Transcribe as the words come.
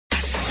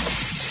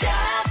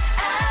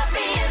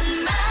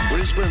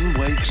Brisbane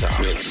Wakes Up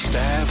with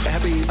Stav,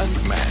 Abby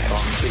and Matt on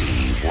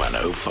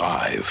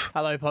B105.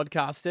 Hello,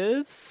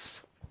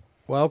 podcasters.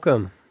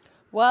 Welcome.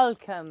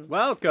 Welcome.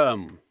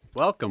 Welcome.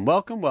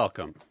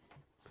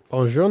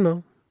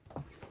 Buongiorno.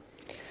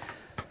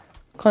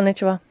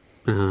 Konnichiwa.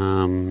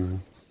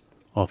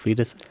 Auf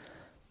Wiedersehen.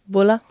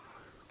 Bula.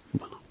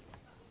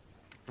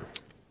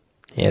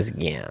 Yes,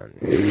 again.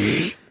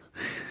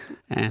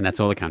 And that's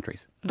all the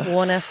countries.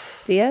 Buenos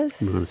dias.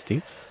 Buenos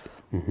dias.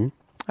 I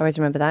always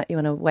remember that. You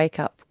want to wake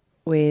up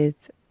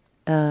with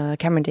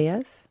Cameron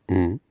Diaz?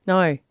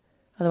 No.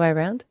 Other way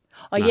around?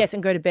 Oh, No. yes,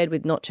 and go to bed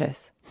with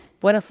nachos.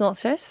 Buenos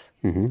noches.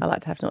 I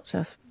like to have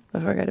nachos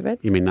before I go to bed.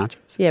 You mean nachos?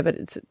 Yeah, but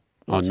it's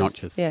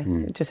nachos. Yeah,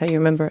 just how you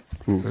remember it.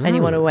 And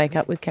you want to wake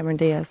up with Cameron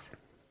Diaz.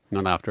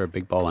 Not after a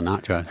big bowl of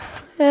nachos.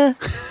 Yeah.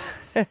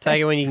 Take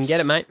it when you can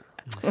get it, mate.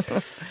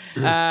 Miss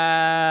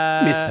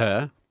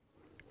her.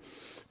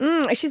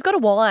 She's got a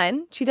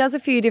wine. She does a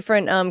few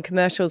different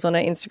commercials on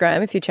her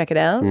Instagram if you check it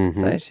out.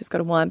 So she's got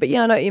a wine. But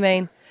yeah, I know what you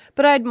mean.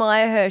 But I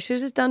admire her. She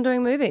was just done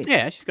doing movies.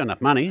 Yeah, she's got enough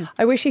money.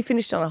 I wish she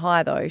finished on a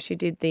high, though. She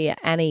did the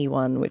Annie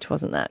one, which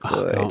wasn't that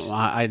good. Oh,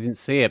 I didn't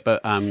see it, but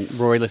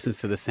Rory listens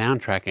to the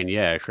soundtrack, and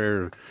yeah,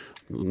 sure,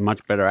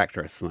 much better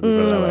actress. Let me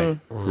put it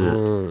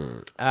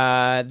that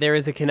way. There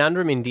is a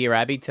conundrum in Dear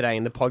Abby today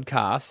in the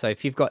podcast. So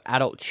if you've got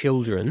adult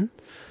children,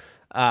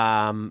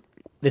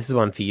 this is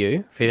one for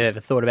you. If you've ever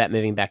thought about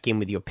moving back in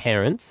with your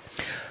parents.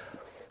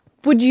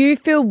 Would you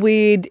feel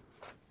weird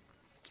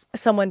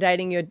someone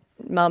dating your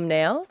mum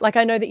now? Like,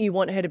 I know that you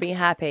want her to be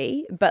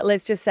happy, but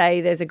let's just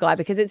say there's a guy,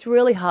 because it's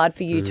really hard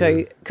for you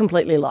to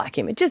completely like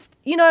him. It just,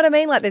 you know what I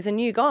mean? Like, there's a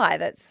new guy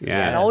that's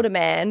an older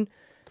man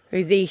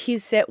who's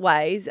his set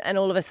ways, and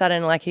all of a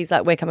sudden, like, he's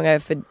like, we're coming over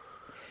for,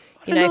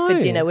 for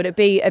dinner. Would it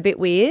be a bit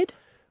weird?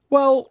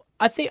 Well,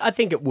 I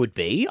think it would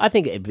be. I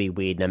think it'd be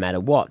weird no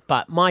matter what.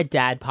 But my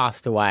dad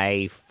passed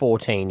away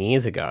 14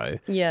 years ago.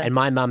 Yeah. And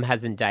my mum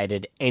hasn't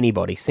dated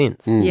anybody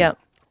since. Yeah.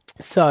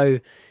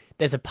 So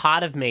there's a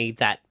part of me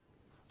that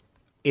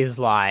is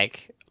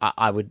like,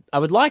 I would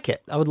like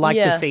it. I would like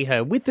to see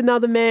her with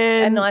another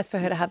man. And nice for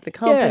her to have the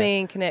company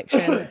and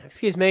connection.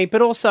 Excuse me.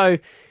 But also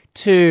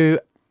to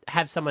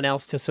have someone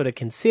else to sort of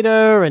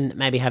consider and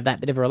maybe have that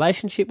bit of a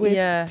relationship with.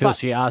 Yeah. Till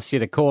she asks you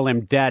to call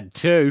him Dad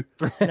too.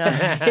 No,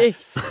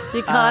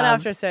 you can't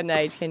after a certain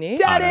age, can you?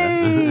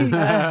 Daddy!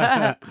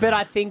 But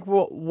I think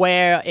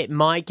where it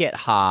might get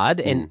hard,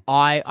 and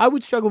I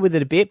would struggle with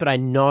it a bit, but I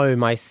know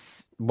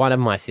one of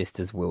my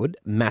sisters would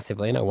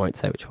massively, and I won't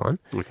say which one,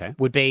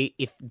 would be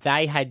if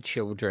they had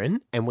children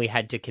and we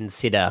had to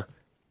consider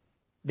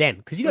them.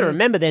 Because you got to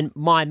remember then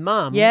my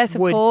mum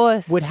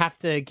would have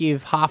to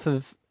give half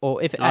of,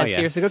 or if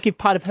seriously, give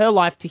part of her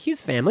life to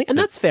his family, and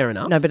that's fair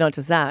enough. No, but not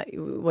just that.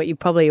 What you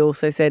probably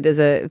also said is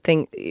a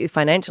thing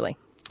financially.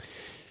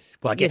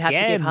 Well, I guess, have to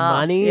give half.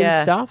 Money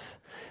and stuff.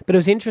 But it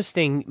was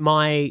interesting.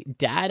 My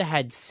dad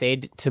had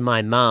said to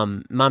my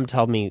mum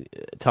told me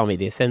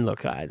this, and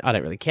look, I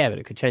don't really care, but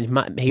it could change.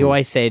 He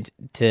always said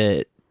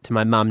to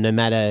my mum, no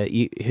matter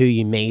who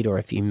you meet or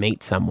if you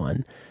meet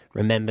someone,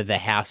 remember the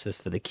house is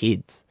for the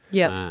kids.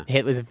 Yeah.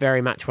 It was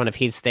very much one of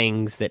his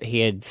things that he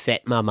had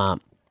set mum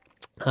up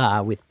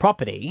with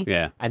property.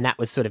 Yeah. And that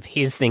was sort of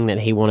his thing that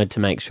he wanted to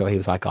make sure. He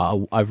was like,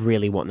 oh, I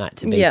really want that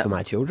to be for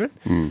my children.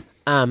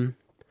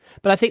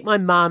 But I think my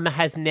mum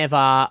has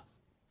never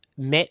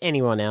met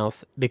anyone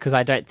else because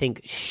I don't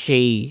think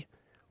she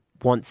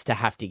wants to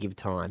have to give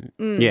time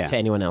to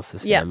anyone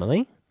else's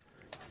family.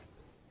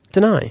 I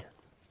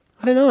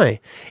don't know.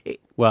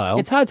 Well,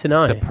 it's hard to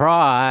know.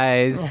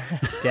 Surprise.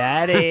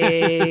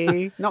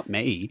 Daddy. Not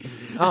me.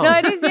 Oh. No,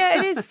 it is. Yeah,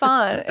 it is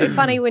fun. It's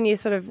funny when you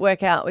sort of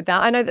work out with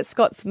that. I know that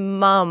Scott's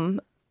mum,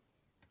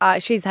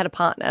 she's had a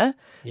partner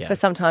for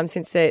some time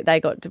since they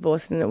got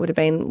divorced, and it would have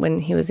been when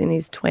he was in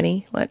his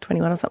 20, like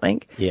 21 or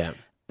something. Yeah.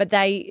 But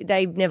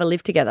they never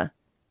lived together.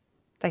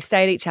 They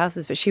stay at each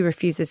houses, but she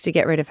refuses to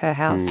get rid of her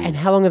house. And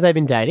how long have they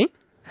been dating?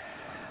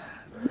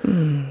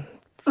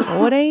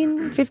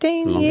 14,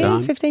 15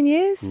 years, 15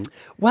 years.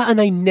 Wow, and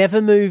they never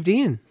moved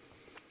in.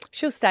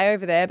 She'll stay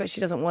over there, but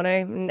she doesn't want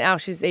to. Now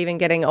she's even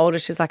getting older.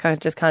 She's like, I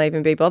just can't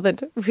even be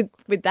bothered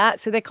with that.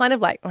 So they're kind of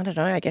like, I don't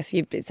know, I guess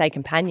you'd say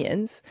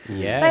companions.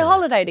 Yeah. They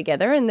holiday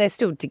together and they're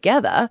still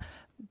together.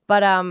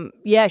 But,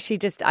 she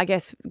just, I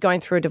guess,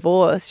 going through a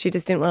divorce, she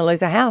just didn't want to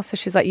lose her house. So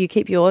she's like, you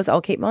keep yours,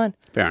 I'll keep mine.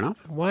 Fair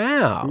enough.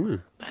 Wow.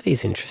 That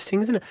is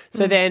interesting, isn't it?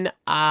 So then,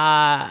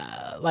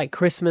 like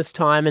Christmas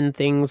time and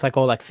things, like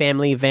all like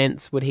family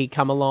events, would he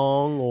come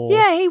along? Or?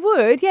 Yeah, he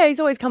would. Yeah, he's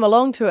always come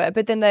along to it.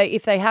 But then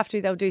if they have to,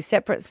 they'll do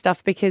separate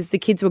stuff because the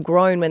kids were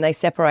grown when they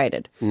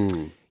separated.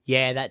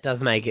 Yeah, that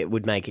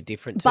would make it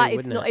different too, But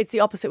wouldn't it? it's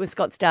the opposite with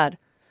Scott's dad.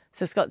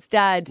 So Scott's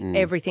dad,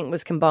 everything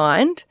was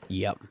combined.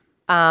 Yep.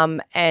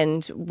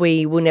 And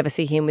we will never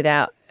see him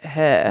without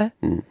her.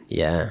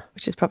 Yeah.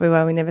 Which is probably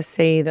why we never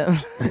see them.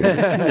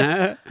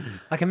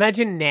 Like,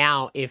 imagine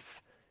now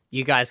if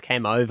you guys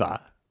came over.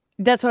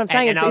 That's what I'm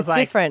saying. And I was It's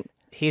like, different.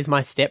 Here's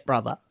my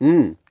stepbrother.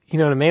 You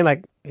know what I mean?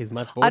 Like, here's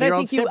my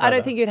 40-year-old stepbrother. I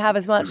don't think you'd have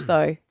as much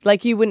though.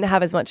 Like, you wouldn't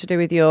have as much to do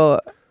with your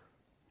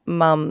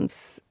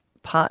mum's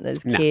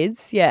partner's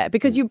kids. Yeah,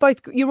 because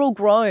you're all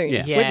grown.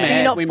 Yeah. Yeah. So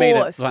you're not we meet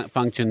forced. at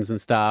functions and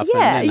stuff.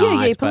 Yeah, and they're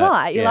nice, you're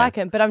polite. but, You like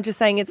them. But I'm just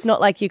saying it's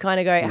not like you kind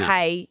of go,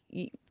 hey,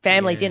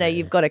 family dinner,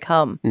 you've got to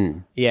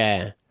come.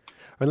 Yeah.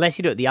 Or unless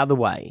you do it the other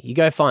way. You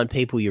go find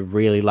people you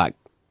really like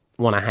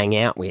want to hang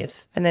out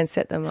with. And then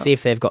set them up. See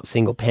if they've got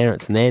single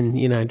parents and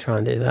then, try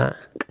and do that.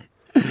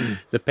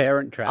 The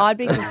parent trap. I'd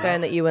be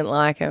concerned that you wouldn't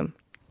like him.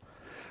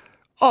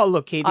 Oh,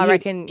 look, I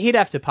reckon- he'd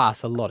have to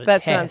pass a lot of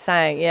That's tests. what I'm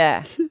saying,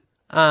 yeah.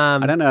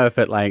 I don't know if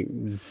at like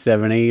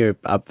 70 or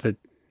up for.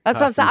 That's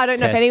what I'm saying. I don't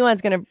know if tests.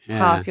 anyone's going to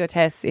pass your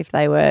tests if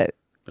they were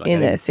Like in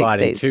their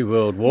fighting 60s. 2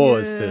 world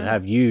wars to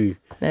have you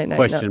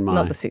question not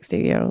my. the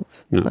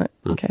 60-year-olds. No.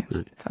 Okay.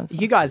 Sounds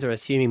You guys are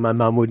assuming my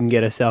mum wouldn't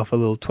get herself a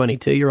little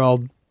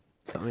 22-year-old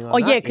something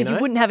like that. yeah, because you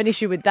wouldn't have an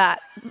issue with that.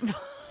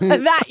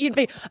 That you'd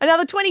be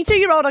another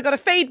 22-year-old I got to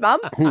feed,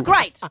 Mum.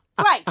 Great.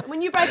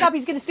 When you break up,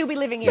 he's going to still be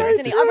living here,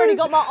 isn't he? I've already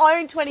got my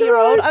own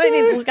 20-year-old. I don't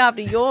need to look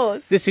after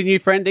yours. Is this your new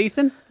friend,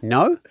 Ethan?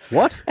 No?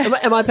 What?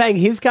 Am I paying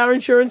his car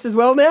insurance as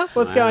well now?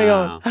 What's going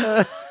on?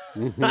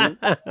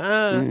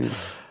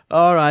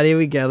 All right, here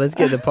we go. Let's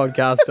get the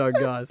podcast on,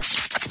 guys.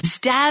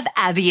 Stab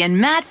Abby and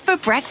Matt for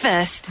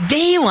breakfast.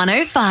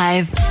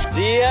 B105.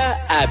 Dear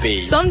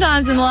Abby.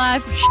 Sometimes in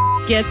life,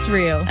 gets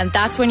real, and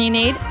that's when you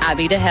need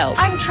Abby to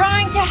help. I'm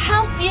trying to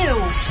help you.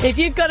 If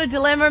you've got a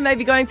dilemma,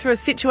 maybe going through a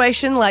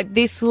situation like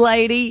this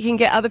lady, you can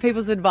get other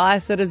people's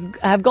advice that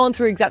have gone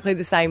through exactly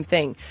the same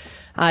thing.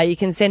 You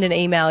can send an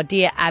email,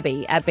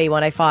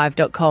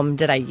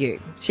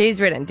 dearabby@b105.com.au.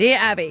 She's written, Dear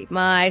Abby,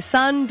 my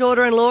son,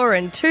 daughter-in-law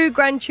and 2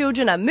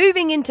 grandchildren are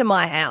moving into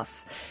my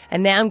house.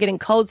 And now I'm getting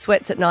cold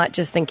sweats at night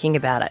just thinking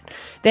about it.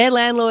 Their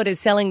landlord is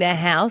selling their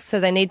house, so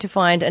they need to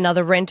find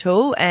another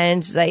rental,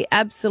 and they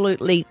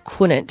absolutely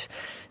couldn't.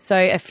 So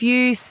a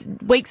few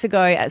weeks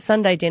ago at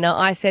Sunday dinner,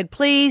 I said,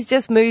 please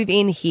just move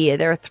in here.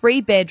 There are 3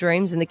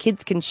 bedrooms and the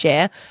kids can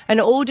share, and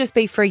it'll all just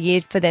be for a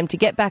year for them to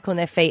get back on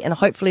their feet, and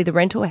hopefully the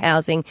rental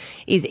housing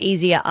is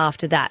easier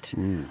after that.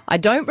 I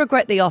don't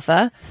regret the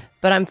offer,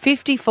 but I'm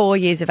 54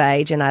 years of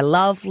age and I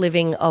love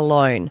living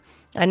alone.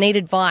 I need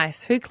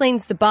advice. Who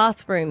cleans the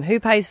bathroom? Who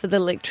pays for the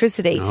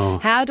electricity?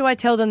 How do I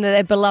tell them that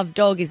their beloved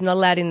dog is not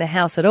allowed in the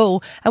house at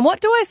all? And what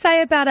do I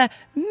say about a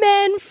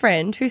man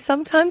friend who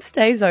sometimes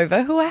stays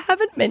over who I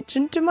haven't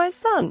mentioned to my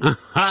son?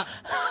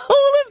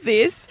 All of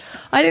this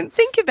I didn't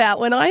think about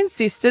when I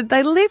insisted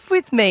they live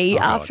with me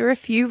after a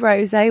few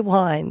rosé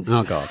wines.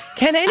 Oh, God.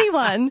 Can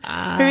anyone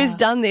who has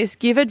done this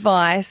give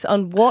advice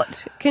on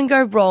what can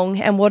go wrong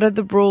and what are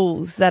the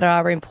rules that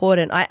are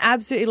important? I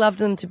absolutely love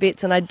them to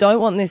bits and I don't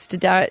want this to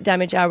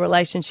damage our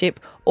relationship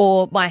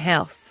or my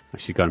house.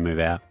 She's got to move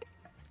out.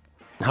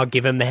 I'll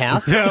give him the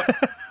house.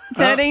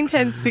 13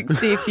 10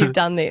 60 if you've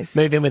done this.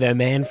 Move in with her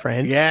man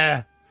friend.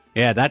 Yeah.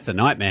 Yeah, that's a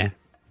nightmare.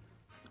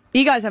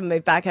 You guys haven't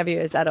moved back, have you,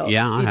 as adults?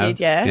 Yeah, I you have. did,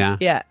 yeah?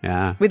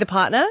 Yeah. With a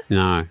partner?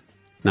 No,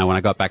 when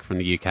I got back from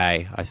the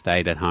UK, I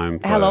stayed at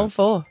home. How long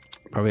for?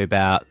 Probably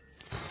about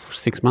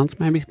 6 months,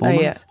 maybe 4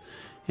 months.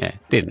 Yeah,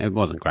 it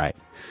wasn't great.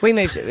 We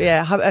moved,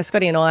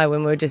 Scotty and I,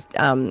 when we were just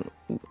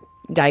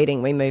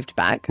dating, we moved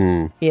back.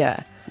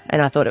 Yeah.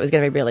 And I thought it was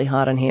going to be really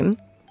hard on him.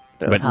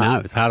 But no,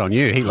 it's hard on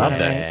you. He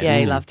loved it. Yeah,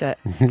 he loved it.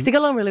 Because he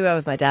got along really well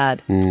with my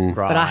dad. Right.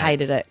 But I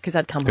hated it because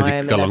I'd come home.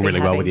 Because you got along really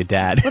well with your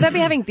dad. Well, they'd be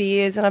having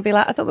beers and I'd be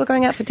like, I thought we were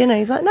going out for dinner.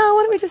 He's like, no,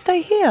 why don't we just stay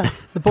here?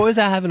 The boys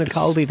are having a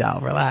coldie, Dale.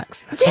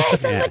 Relax.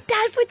 Yes, that's what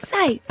Dad would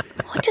say.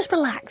 Oh, just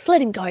relax.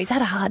 Let him go. He's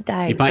had a hard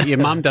day. But your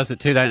mum does it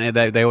too, don't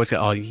they? They always go,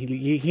 oh,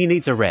 he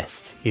needs a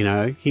rest, you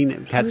know?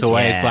 Cat's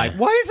always like,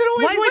 why is it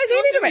always Why is he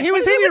need a rest? He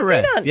was in a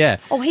rest. Yeah.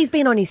 Oh, he's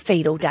been on his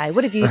feet all day.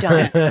 What have you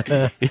done?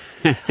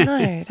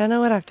 Don't know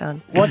what I've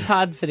done. What's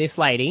hard for this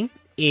lady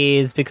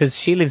is because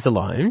she lives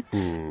alone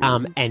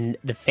and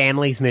the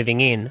family's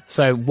moving in.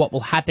 So what will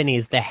happen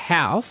is the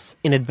house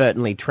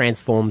inadvertently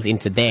transforms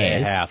into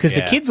theirs because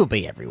the kids will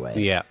be everywhere.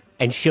 Yeah.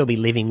 And she'll be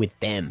living with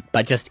them,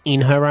 but just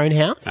in her own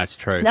house. That's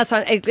true. That's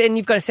fine. And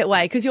you've got to set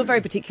away because you're very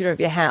particular of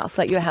your house.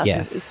 Like your house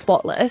is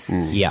spotless.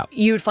 Yeah.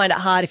 You would find it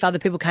hard if other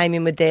people came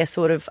in with their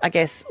sort of, I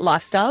guess,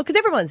 lifestyle because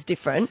everyone's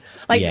different.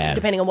 Like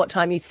depending on what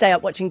time you stay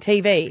up watching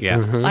TV.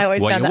 Yeah. I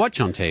always What found you that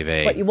watch on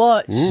TV. what you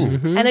watch.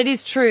 And it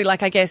is true.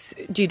 Like I guess,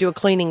 do you do a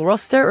cleaning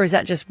roster or is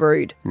that just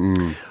rude?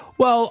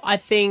 Well, I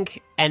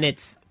think, and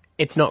it's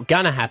not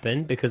going to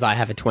happen because I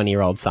have a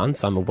 20-year-old son,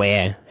 so I'm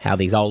aware how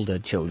these older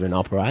children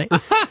operate.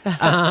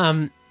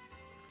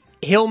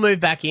 He'll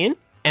move back in,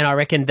 and I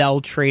reckon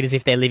they'll treat as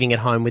if they're living at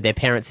home with their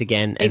parents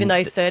again. Even though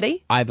he's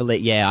 30? I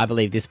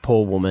believe this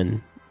poor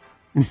woman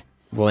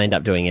will end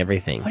up doing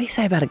everything. What do you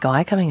say about a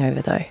guy coming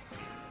over though?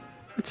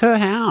 It's her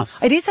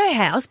house. It is her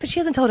house, but she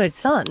hasn't told her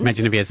son.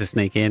 Imagine if he has to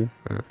sneak in.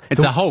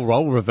 It's a whole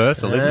role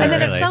reversal, isn't it? And then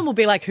really? her son will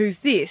be like, who's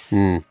this?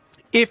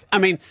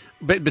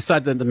 But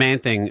beside the man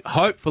thing,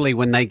 hopefully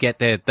when they get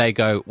there, they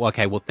go, well,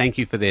 okay, well, thank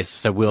you for this.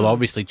 So we'll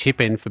obviously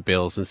chip in for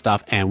bills and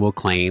stuff and we'll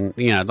clean.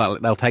 You know,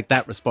 they'll take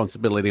that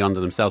responsibility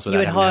onto themselves. You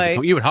would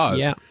hope. You would hope.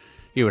 Yeah.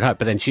 You would hope.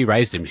 But then she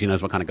raised him. She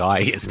knows what kind of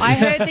guy he is. I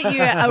heard that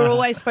you are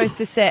always supposed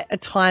to set a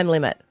time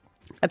limit.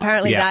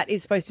 Apparently that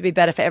is supposed to be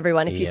better for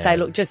everyone if you say,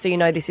 look, just so you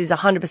know, this is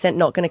 100%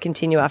 not going to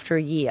continue after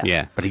a year.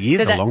 Yeah, but a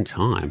year's a long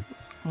time.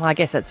 Well, I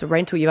guess that's a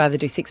rental. You either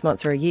do 6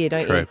 months or a year,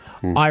 don't you?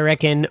 I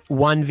reckon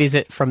one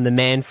visit from the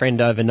man friend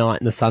overnight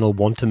and the son will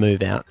want to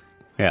move out.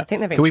 Yeah. I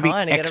think they've been Can we be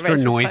trying to get a extra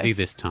rental noisy place.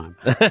 this time?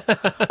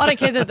 I don't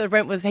care that the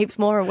rent was heaps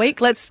more a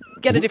week. Let's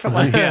get a different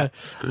one.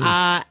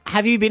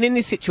 Have you been in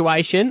this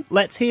situation?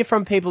 Let's hear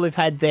from people who've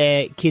had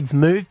their kids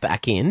move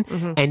back in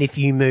and if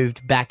you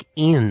moved back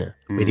in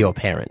with your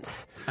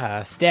parents.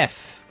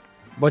 Steph,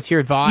 what's your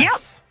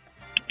advice?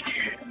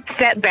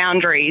 Set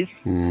boundaries.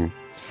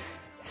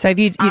 So have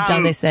you've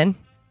done this then?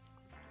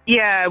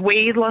 Yeah,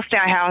 we lost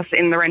our house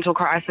in the rental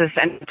crisis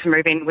and to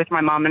move in with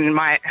my mum and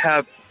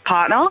her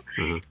partner.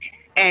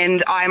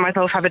 And I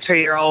myself have a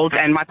 2-year-old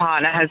and my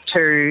partner has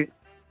 2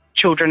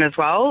 children as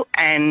well.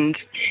 And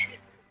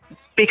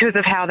because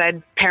of how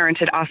they'd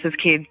parented us as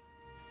kids,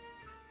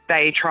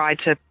 they tried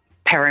to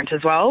parent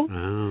as well.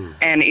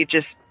 And it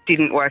just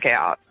didn't work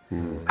out.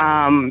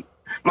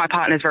 My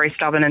partner's very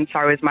stubborn and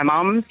so is my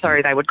mum,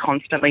 so they would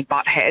constantly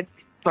butt heads.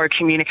 So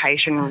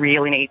communication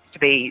really needs to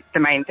be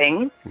the main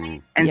thing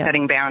and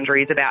setting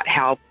boundaries about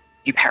how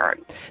you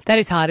parent. That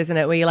is hard, isn't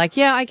it? Where you're like,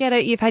 yeah, I get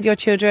it. You've had your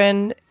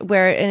children.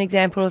 We're an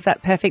example of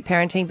that perfect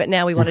parenting, but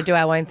now we want to do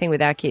our own thing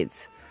with our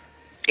kids.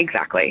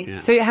 Exactly. Yeah.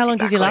 So how long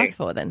did you last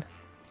for then?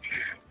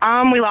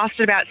 We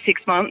lasted about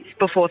 6 months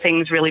before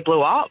things really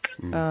blew up.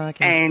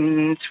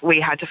 And we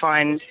had to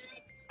find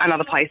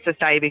another place to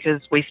stay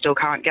because we still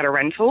can't get a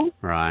rental.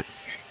 Right.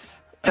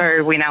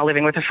 So we're now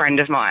living with a friend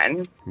of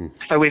mine.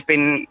 So we've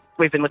been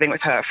living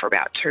with her for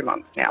about 2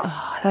 months now.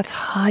 Oh, that's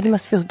hard. You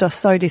must feel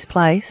so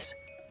displaced.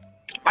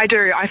 I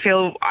do. I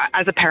feel,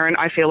 as a parent,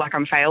 I feel like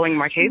I'm failing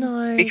my kid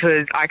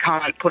because I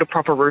can't put a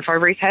proper roof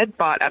over his head,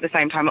 but at the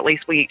same time, at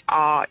least we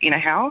are in a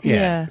house.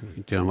 Yeah.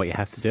 You're doing what you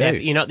have to Steph,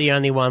 do. you're not the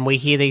only one. We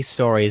hear these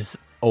stories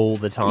all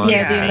the time.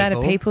 Yeah, the amount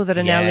of people that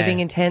are now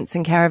living in tents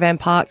and caravan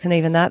parks, and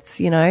even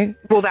that's,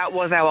 Well, that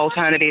was our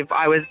alternative.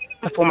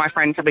 Before my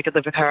friend said we could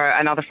live with her,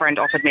 another friend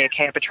offered me a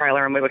camper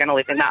trailer and we were going to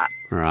live in that.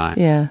 Right.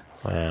 Yeah.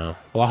 Wow.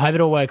 Well, I hope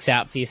it all works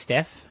out for you,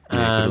 Steph.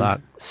 Yeah, good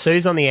luck.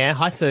 Sue's on the air.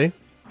 Hi, Sue.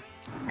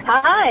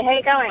 Hi, how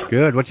you going?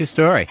 Good. What's your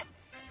story?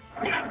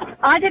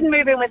 I didn't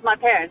move in with my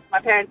parents.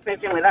 My parents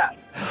moved in with us.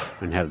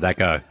 And how did that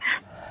go?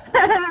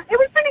 It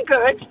was pretty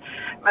good.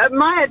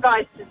 My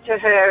advice to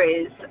her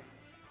is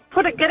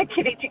get a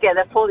kitty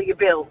together for your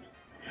bills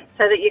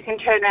so that you can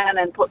turn around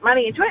and put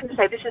money into it and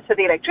say, this is for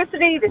the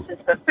electricity, this is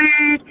for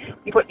food.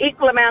 You put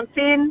equal amounts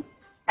in,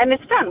 and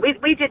it's done.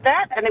 We did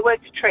that, and it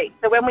worked a treat.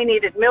 So when we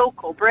needed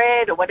milk or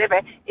bread or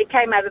whatever, it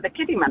came out of the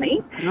kitty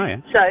money. Oh,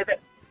 yeah.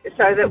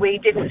 So that we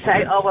didn't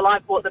say, oh, well,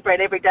 I've bought the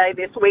bread every day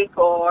this week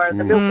or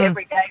the milk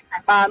every day for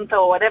a month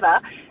or whatever.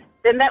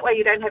 Then that way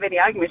you don't have any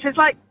arguments. It's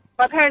like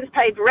my parents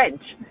paid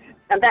rent,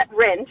 and that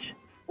rent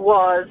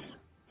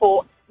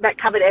that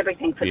covered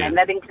everything for them.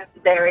 That included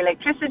their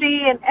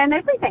electricity and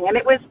everything, and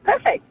it was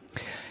perfect.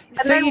 And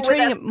So you're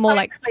treating it more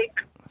like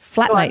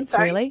flatmates,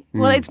 really?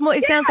 Well, it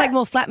sounds like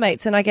more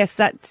flatmates, and I guess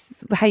that's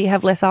how you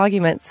have less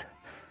arguments.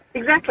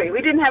 Exactly.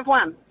 We didn't have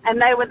one.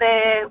 And they were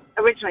there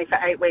originally for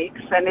 8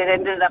 weeks, and it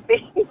ended up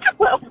being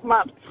 12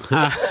 months.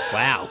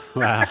 Wow.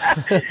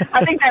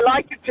 I think they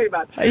liked it too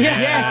much.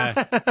 Yeah.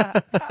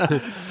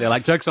 They're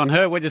like, joke's on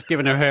her. We're just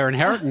giving her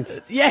inheritance.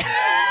 Yeah.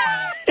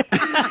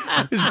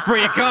 This is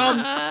free of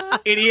com,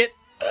 idiot.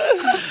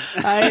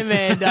 Hey,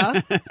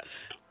 Amanda.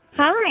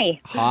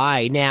 Hi.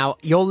 Hi. Now,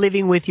 you're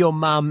living with your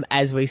mum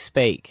as we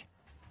speak.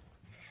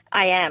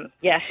 I am,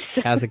 yes.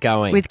 How's it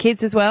going? With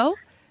kids as well?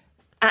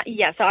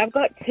 Yeah, so I've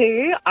got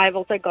 2. I've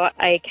also got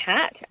a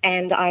cat,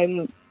 and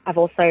I've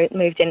also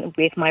moved in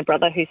with my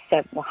brother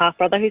half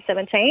brother who's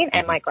 17,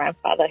 and my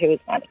grandfather who is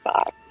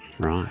 95.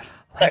 Right.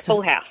 So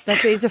full house.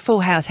 It's a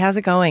full house. How's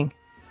it going?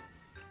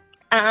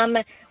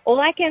 All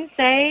I can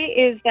say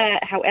is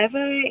that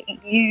however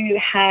you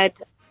had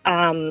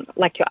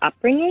like your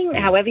upbringing,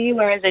 however you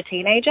were as a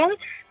teenager,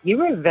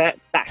 you revert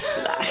back to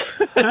that.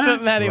 That's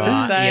what Maddie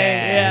was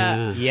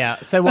saying. Yeah.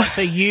 So what?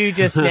 So you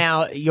just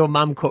now, your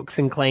mum cooks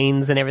and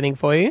cleans and everything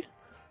for you?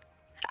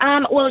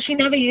 Well, she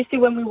never used to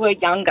when we were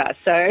younger,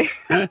 so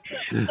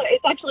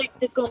it's actually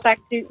just gone back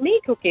to me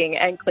cooking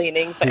and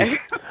cleaning. So.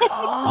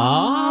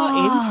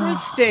 Oh,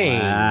 interesting.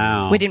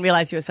 Wow. We didn't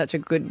realise you were such a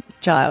good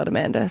child,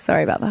 Amanda.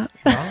 Sorry about that.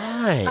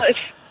 Right.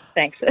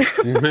 Thanks.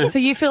 So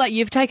you feel like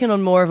you've taken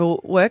on more of a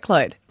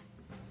workload?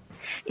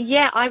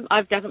 Yeah,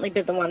 I've definitely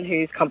been the one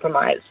who's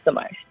compromised the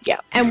most, yeah.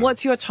 And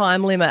what's your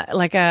time limit?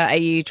 Like, are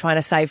you trying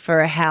to save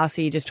for a house?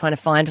 Are you just trying to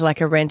find,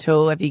 like, a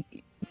rental?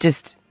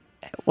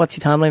 What's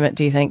your time limit,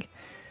 do you think?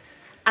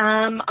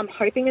 I'm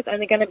hoping it's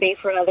only going to be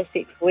for another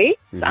 6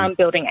 weeks. I'm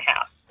building a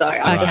house, so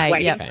I'm just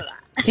waiting for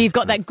that. So you've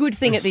got that good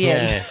thing at the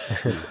end.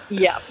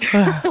 Yeah.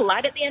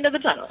 Light at the end of the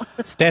tunnel.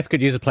 Steph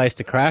could use a place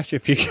to crash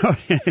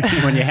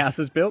when your house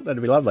is built.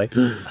 That'd be lovely.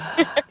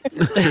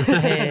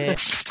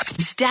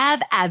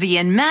 Stab Abby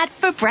and Matt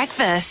for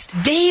breakfast.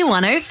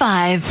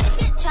 B105.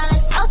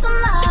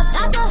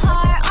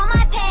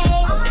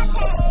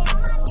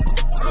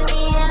 Send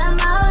me an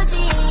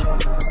emoji.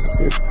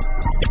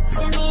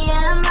 Send me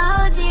an emoji.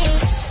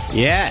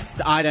 Yes,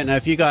 I don't know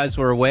if you guys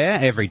were aware,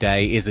 every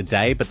day is a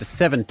day, but the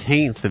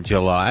 17th of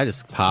July,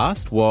 just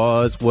passed,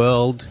 was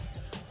World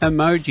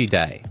Emoji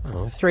Day.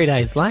 Oh, 3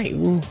 days late.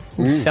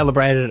 We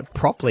celebrated it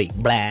properly.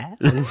 Blah.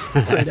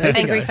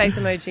 Angry face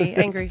emoji.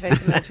 Angry face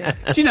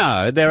emoji. Do you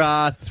know there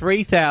are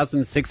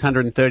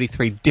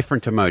 3,633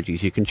 different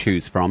emojis you can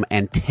choose from,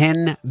 and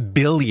 10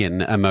 billion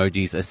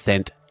emojis are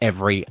sent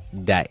every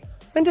day.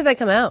 When did they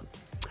come out?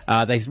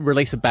 They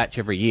release a batch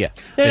every year.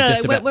 No.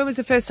 When was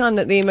the first time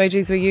that the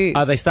emojis were used?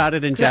 They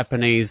started in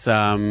Japanese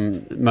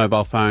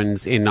mobile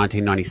phones in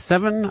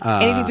 1997.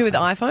 Anything to do with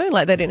iPhone?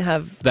 Like they didn't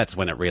have... That's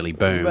when it really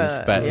boomed.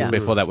 But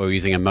before that, we were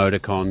using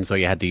emoticons, or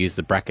you had to use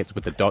the brackets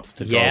with the dots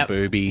to draw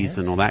boobies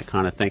and all that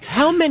kind of thing.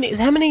 How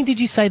many did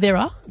you say there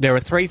are? There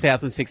are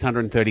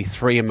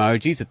 3,633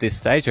 emojis at this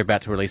stage. They're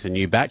about to release a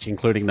new batch,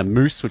 including the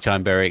moose, which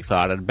I'm very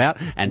excited about,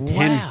 and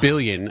 10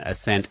 billion are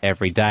sent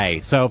every day.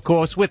 So, of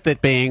course, with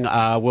it being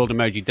World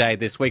Emoji Day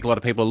this week, a lot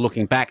of people are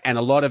looking back, and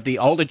a lot of the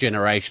older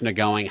generation are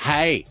going,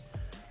 hey,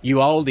 you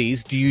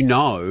oldies, do you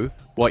know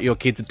what your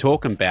kids are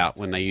talking about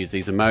when they use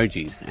these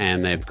emojis?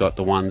 And they've got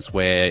the ones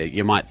where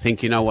you might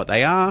think you know what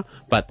they are,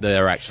 but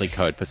they're actually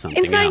code for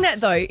something In saying else.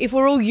 that, though, if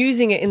we're all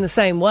using it in the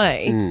same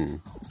way,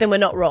 then we're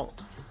not wrong.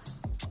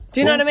 Do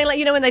you know what I mean? Like,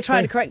 you know, when they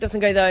try to correct us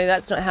and go, no,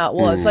 that's not how it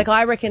was. Like,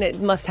 I reckon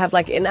it must have,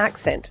 like, an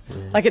accent.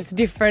 Like, it's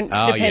different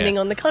depending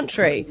on the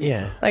country.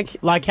 Yeah.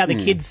 Like how the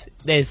kids,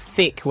 there's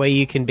thick, where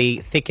you can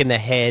be thick in the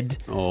head,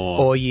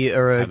 or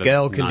a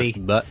girl can nice be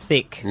butt.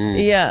 thick.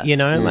 Yeah. You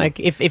know, like,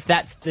 if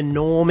that's the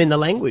norm in the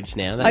language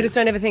now. I just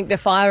don't ever think the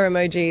fire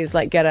emoji is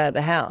like get out of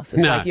the house.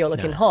 It's like you're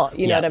looking hot.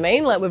 You know what I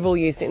mean? Like we've all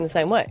used it in the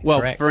same way. Well,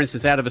 Correct. for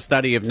instance, out of a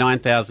study of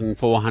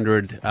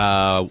 9,400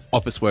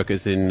 office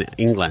workers in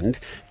England,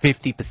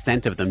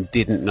 50% of them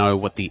didn't know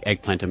what the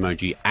eggplant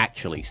emoji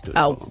actually stood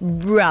for.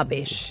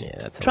 Rubbish. Yeah,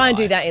 that's a Try and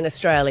lie. do that in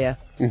Australia.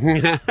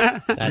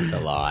 That's a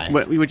lie.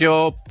 Would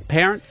your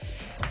parents?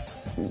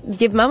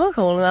 Give Mum a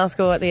call and ask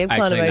her what the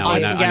eggplant Actually,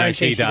 emoji no, is. I know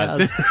she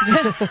does.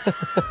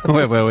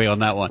 Where were we on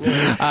that one? You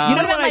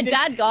know about my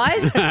dad,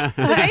 guys?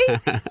 Hey?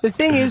 The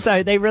thing is,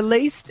 though, they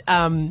released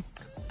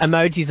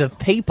emojis of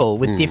people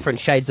with different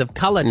shades of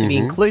colour to be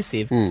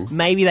inclusive.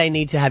 Maybe they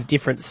need to have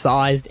different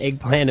sized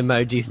eggplant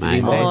emojis to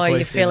be more Oh,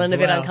 inclusive you're feeling a as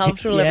bit well.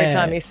 uncomfortable every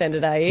time you send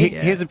it, are you?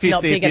 Here's a few,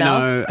 Not see if big you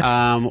enough.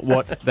 know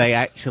what they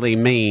actually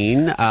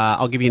mean.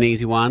 I'll give you an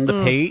easy one.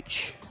 The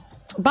peach.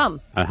 Bum.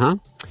 Uh-huh.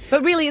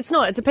 But really, it's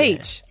not. It's a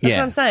peach. That's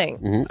what I'm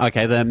saying.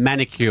 Okay, the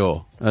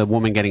manicure. A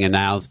woman getting her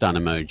nails done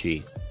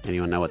emoji.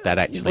 Anyone know what that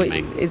actually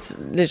means? It's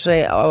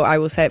literally, I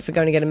will say it for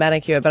going to get a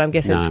manicure, but I'm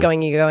guessing it's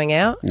you're going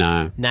out.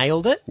 No.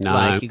 Nailed it? No.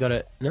 Like you got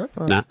it? No?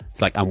 No. It's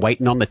like, I'm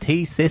waiting on the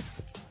tea,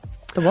 sis.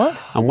 The what?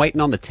 I'm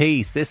waiting on the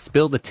tea, sis.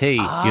 Spill the tea.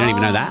 You don't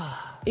even know that?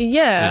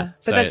 Yeah,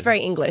 but so- that's very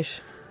English.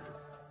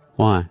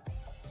 Why?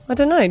 I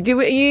don't know.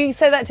 Do you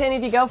say that to any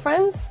of your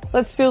girlfriends?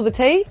 Let's spill the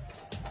tea?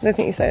 I don't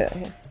think you say that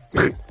here.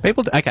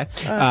 People do. Okay.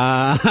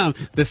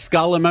 The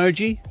skull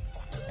emoji.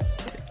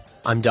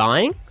 I'm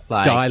dying?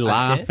 Like, Die I'm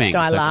laughing.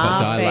 Die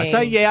laughing. So,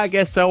 yeah, I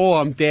guess so. Oh,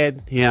 I'm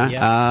dead. Yeah.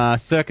 Yeah.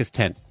 Circus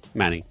tent.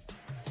 Manny.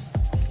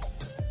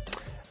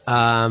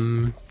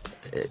 dead.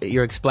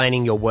 You're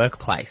explaining your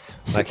workplace.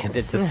 Like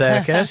it's a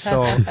circus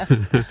or...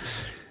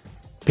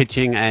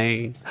 Pitching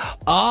a...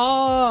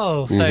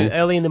 Oh, so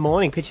early in the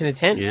morning, pitching a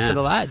tent for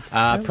the lads.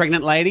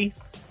 Pregnant lady.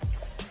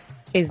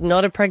 Is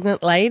not a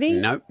pregnant lady?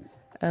 Nope.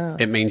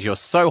 It means you're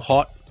so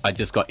hot, I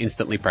just got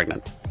instantly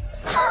pregnant.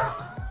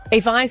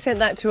 If I sent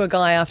that to a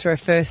guy after a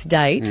first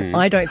date,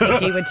 I don't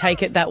think he would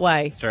take it that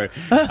way. It's true.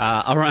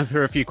 I'll run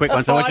through a few quick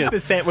ones. I want you to-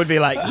 5% would be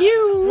like,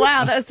 you.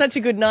 Wow, that was such a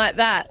good night,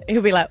 that.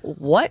 He'll be like,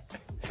 what?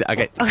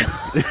 Okay.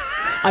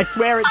 I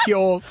swear it's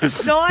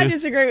yours. No, I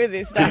disagree with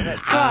this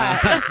statement.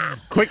 Right.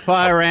 Quick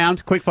fire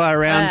round.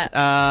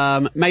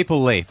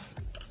 Maple leaf.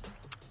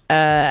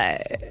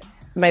 May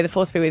the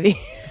force be with you.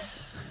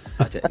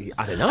 I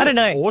don't know. I don't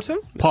know. Autumn?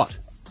 Pot.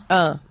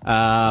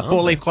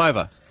 Four-leaf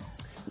clover.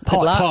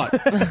 Pot.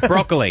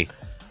 Broccoli.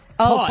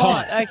 Oh,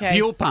 pot. Okay.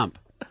 Fuel pump.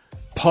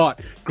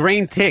 Pot.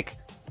 Green tick.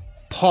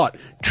 Pot.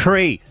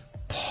 Tree.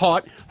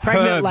 Pot.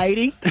 Pregnant herbs.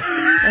 lady?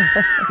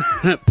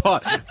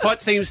 Pot.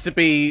 Pot seems to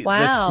be Wow.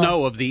 the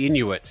snow of the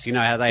Inuits. You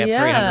know how they have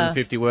Yeah.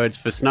 350 words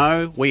for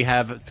snow? We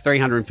have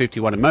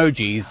 351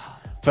 emojis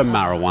for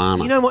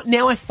marijuana. You know what?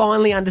 Now I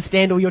finally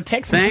understand all your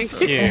text Thank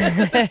messages.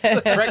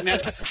 you.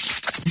 Pregnant.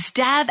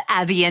 Stab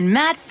Abby and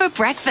Matt for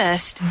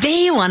breakfast.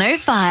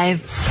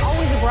 B105.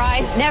 Always a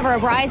bride, never a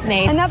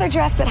bridesmaid. Another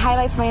dress that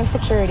highlights my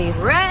insecurities.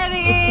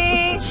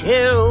 Ready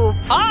to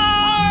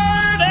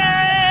party!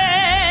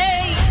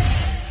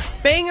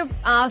 Being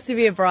asked to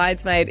be a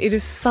bridesmaid, it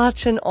is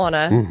such an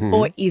honour,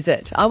 or is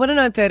it? I want to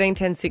know 13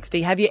 10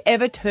 60. Have you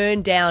ever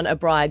turned down a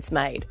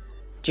bridesmaid?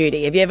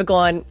 Judy, have you ever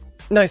gone,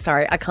 no,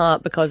 sorry, I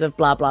can't because of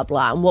blah, blah,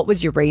 blah. And what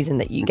was your reason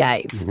that you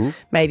gave?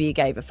 Maybe you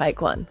gave a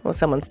fake one or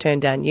someone's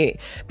turned down you.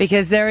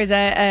 Because there is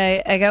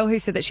a girl who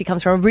said that she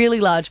comes from a really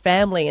large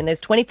family and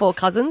there's 24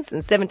 cousins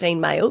and 17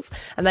 males.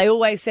 And they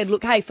always said,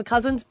 look, hey, for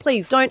cousins,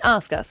 please don't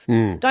ask us.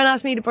 Don't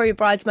ask me to be your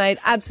bridesmaid.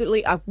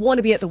 Absolutely, I want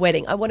to be at the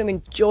wedding. I want to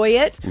enjoy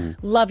it.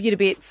 Love you to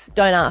bits.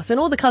 Don't ask. And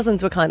all the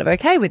cousins were kind of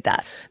okay with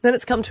that. Then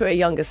it's come to her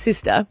younger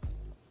sister,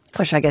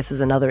 which I guess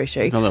is another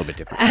issue. A little bit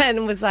different.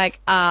 And was like,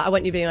 I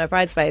want you to be my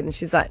bridesmaid. And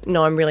she's like,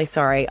 no, I'm really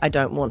sorry. I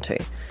don't want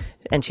to.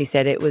 And she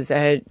said it was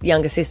her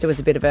younger sister was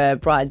a bit of a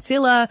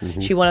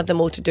bridezilla. She wanted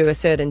them all to do a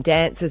certain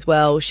dance as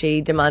well.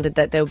 She demanded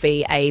that there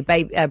be a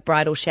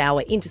bridal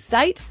shower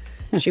interstate.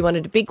 She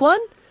wanted a big one.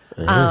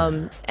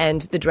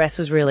 And the dress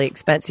was really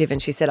expensive.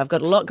 And she said, I've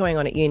got a lot going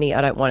on at uni.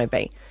 I don't want to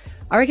be.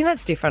 I reckon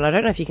that's different. I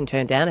don't know if you can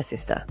turn down a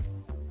sister.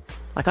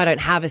 Like, I don't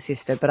have a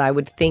sister, but I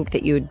would think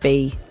that you would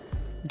be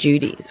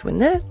Judy's,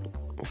 wouldn't it?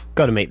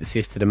 Got to meet the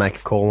sister to make a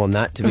call on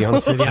that, to be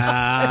honest with you.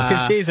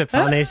 If she's a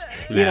punish.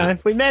 You know,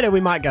 if we met her, we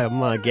might go,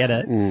 I get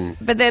it.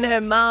 But then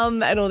her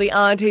mum and all the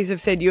aunties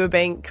have said you were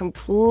being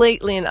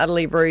completely and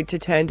utterly rude to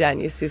turn down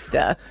your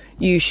sister.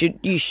 You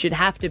should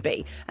have to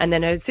be. And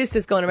then her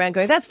sister's gone around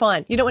going, that's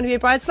fine. You don't want to be a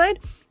bridesmaid?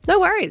 No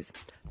worries.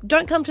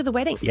 Don't come to the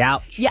wedding.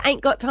 Youch. You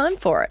ain't got time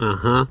for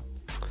it.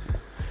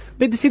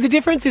 But see, the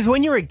difference is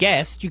when you're a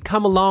guest, you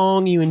come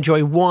along, you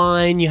enjoy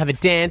wine, you have a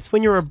dance.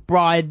 When you're a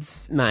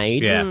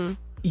bridesmaid,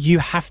 you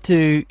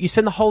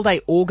spend the whole day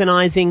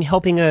organising,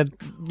 helping her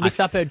lift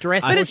up her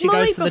dress before she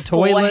goes to the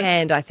toilet.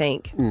 Beforehand, I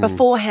think.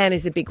 Beforehand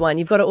is a big one.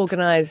 You've got to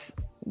organise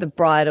the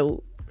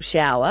bridal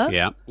shower.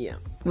 Yeah.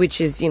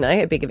 Which is,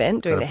 a big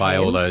event. Doing Got the to buy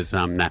all hands. those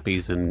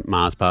nappies and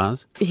Mars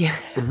bars. Yeah,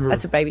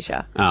 that's a baby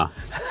shower. Oh,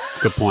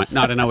 good point.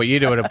 No, I don't know what you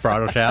do at a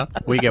bridal shower.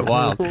 We get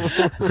wild.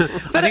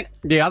 I think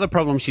the other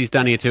problem she's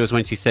done here too is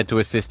when she said to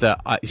her sister,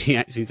 she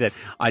actually said,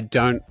 I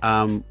don't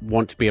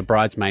want to be a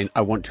bridesmaid.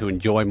 I want to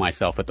enjoy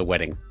myself at the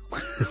wedding.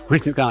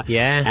 Which is kind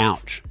of,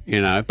 ouch,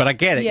 But I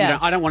get it. Yeah.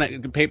 I don't want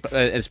to, people,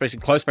 especially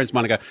close friends of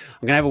mine, to go, I'm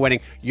going to have a wedding.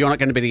 You're not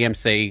going to be the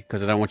MC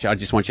because I don't want you. I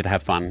just want you to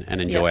have fun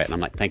and enjoy it. And I'm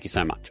like, thank you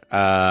so much.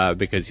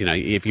 Because,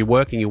 if you're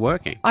working, you're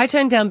working. I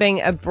turned down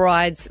being a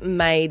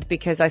bridesmaid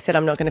because I said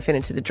I'm not going to fit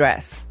into the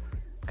dress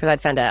because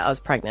I'd found out I was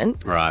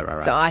pregnant. Right.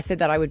 So I said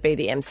that I would be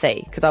the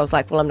MC because I was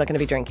like, well, I'm not going to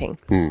be drinking.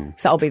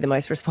 So I'll be the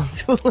most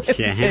responsible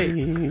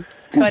MC.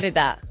 So I did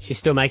that. She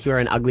still make you wear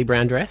an ugly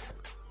brown dress?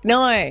 No.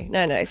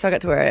 So I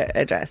got to wear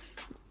a dress.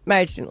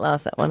 Marriage didn't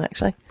last, that one,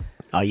 actually.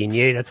 Oh, you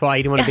knew. That's why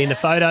you didn't want to be in the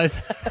photos.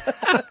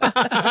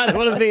 I don't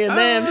want to be in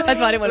them.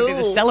 That's why I didn't want to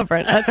be the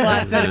celebrant. That's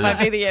why I said if I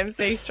be the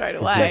MC straight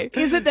away. So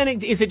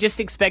is it just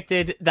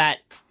expected that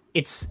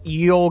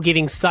you're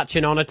giving such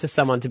an honour to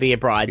someone to be a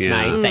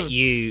bridesmaid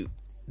that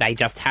they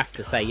just have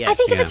to say yes? I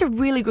think if it's a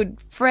really good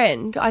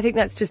friend, I think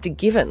that's just a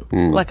given.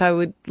 Like, I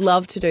would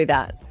love to do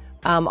that.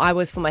 I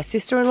was for my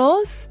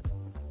sister-in-law's.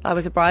 I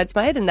was a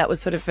bridesmaid, and that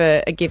was sort of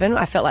a given.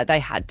 I felt like they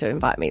had to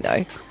invite me,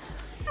 though.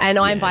 And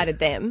I invited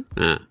them.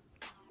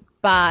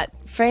 But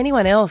for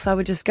anyone else, I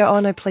would just go, oh,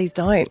 no, please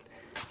don't.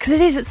 Because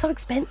it's so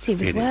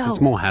expensive as well. It's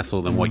more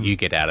hassle than what you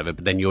get out of it,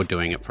 but then you're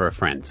doing it for a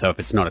friend. So if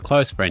it's not a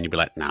close friend, you'd be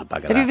like, nah,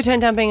 bugger that. Have you ever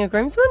turned down being a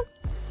groomsman?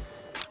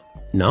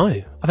 No.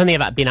 I've only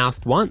ever been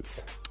asked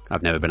once.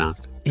 I've never been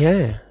asked.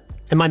 Yeah.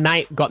 And my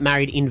mate got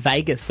married in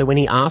Vegas, so when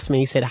he asked me,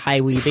 he said, hey,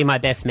 will you be my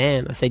best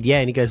man? I said, yeah.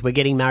 And he goes, we're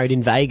getting married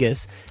in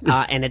Vegas,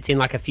 and it's in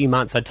like a few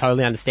months. I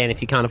totally understand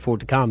if you can't afford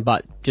to come,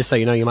 but just so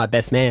you know, you're my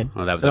best man.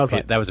 Oh,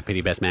 that was a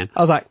pity best man.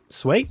 I was like,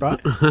 sweet, right?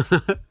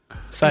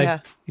 So you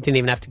didn't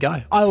even have to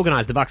go. I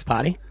organised the Bucks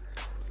party.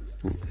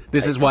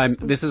 This is why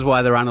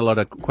there aren't a lot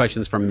of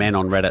questions from men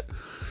on Reddit.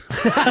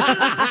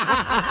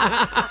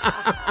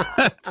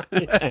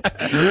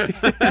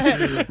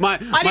 my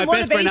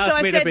best friend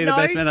asked me to be the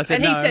best man. I said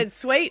and no. he said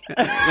sweet.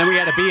 Then we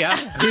had a beer.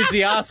 Who's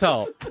the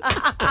asshole?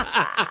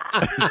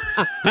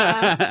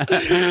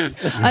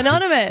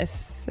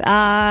 Anonymous,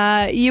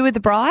 you were the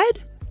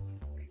bride?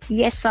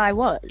 Yes, I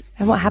was.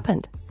 And what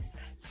happened?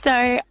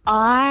 So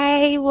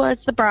I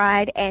was the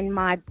bride, and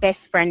my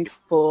best friend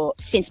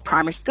since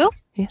primary school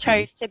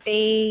chose to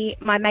be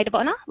my maid of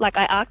honour, like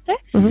I asked her,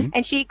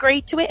 and she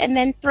agreed to it. And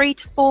then 3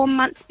 to 4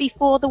 months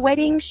before the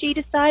wedding, she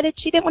decided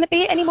she didn't want to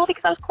be it anymore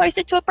because I was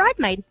closer to a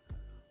bridesmaid.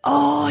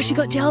 Oh, she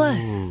got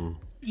jealous.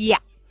 Yeah.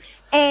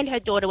 And her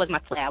daughter was my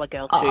flower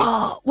girl too.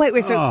 Oh,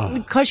 wait. So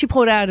because she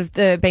pulled out of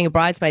being a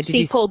bridesmaid,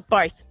 she pulled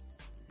both.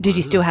 Did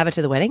you still have her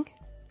to the wedding?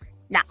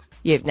 No.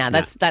 Yeah,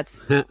 that's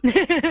that's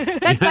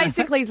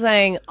basically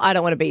saying I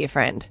don't want to be your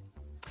friend.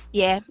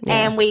 Yeah,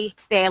 and we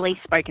barely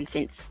spoken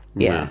since.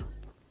 Yeah.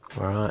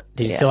 All right.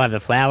 Did you still have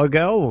the flower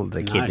girl or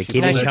the kid? The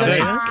kid she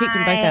kicked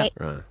them both out.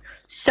 Right.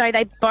 So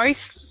they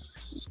both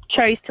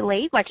chose to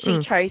leave. Like, she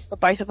chose for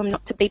both of them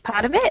not to be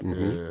part of it.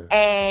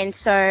 And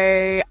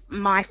so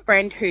my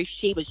friend, who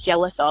she was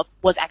jealous of,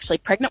 was actually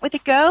pregnant with a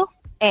girl.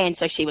 And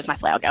so she was my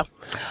flower girl.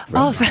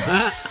 Oh, so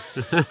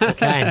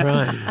Okay,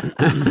 right.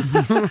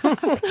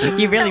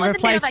 You really That was a bit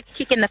replaced... of a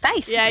kick in the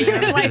face. yeah, you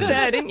replaced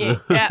her, didn't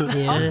you?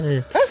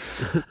 Yeah.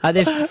 Yeah.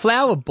 There's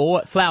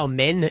flower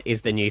men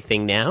is the new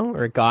thing now,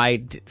 where a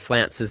guy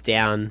flounces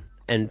down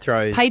and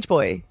throws... Page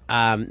boy.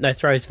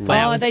 throws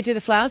flowers Oh, they do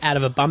the flowers? out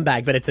of a bum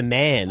bag, but it's a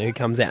man who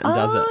comes out and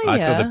does it. Oh, I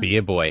saw yeah. the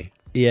beer boy.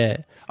 Yeah.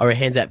 Or he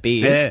hands out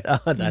beers. Yeah.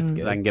 Oh, that's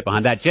good. I can get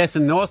behind that. Jess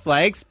and North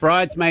Lakes,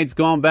 Bridesmaids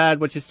Gone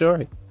Bad. What's your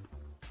story?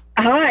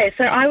 Hi,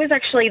 so I was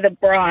actually the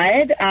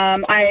bride.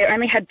 I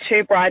only had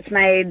two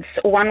bridesmaids.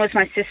 One was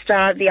my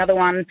sister, the other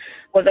one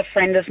was a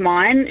friend of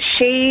mine.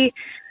 She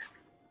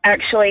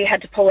actually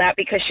had to pull out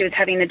because she was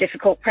having a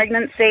difficult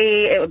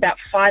pregnancy. It was about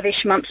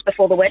 5-ish months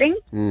before the wedding,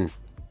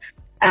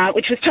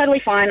 which was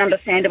totally fine,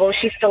 understandable.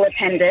 She still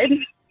attended.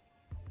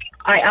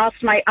 I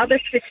asked my other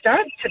sister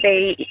to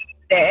be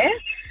there,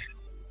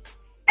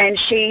 and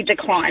she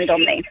declined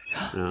on me.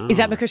 Is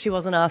that because she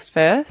wasn't asked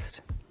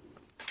first?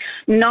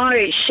 No,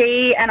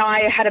 she and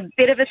I had a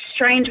bit of a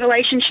strange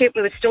relationship.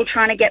 We were still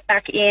trying to get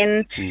back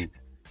in.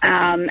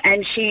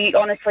 And she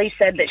honestly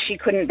said that she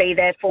couldn't be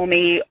there for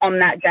me on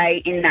that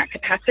day in that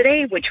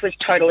capacity, which was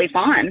totally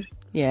fine.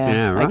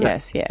 Yeah, right. I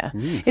guess, yeah.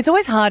 It's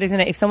always hard, isn't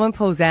it? If someone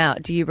pulls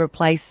out, do you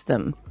replace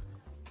them?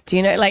 Do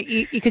you know, like,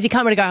 because you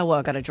can't really go, oh, well,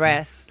 I've got a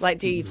dress. Like,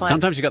 do you find...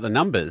 Sometimes you got the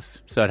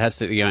numbers, so it has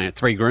to,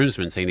 3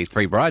 groomsmen, so you need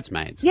 3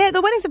 bridesmaids. Yeah,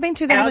 the weddings have been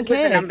too, they haven't Ours was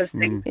a cared. numbers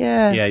thing.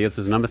 Yeah. Yeah, yours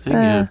was a number thing,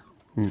 yeah.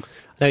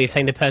 No, you're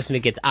saying the person who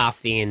gets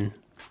asked in,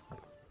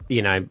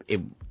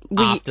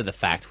 after the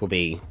fact will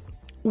be...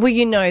 Well,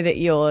 you know that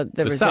you're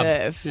the sub.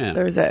 reserve. Yeah.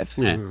 The reserve.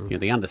 Yeah, you're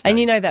the understudy. And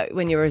you know that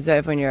when you're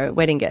reserved when you're a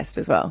wedding guest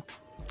as well.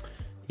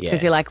 Yeah.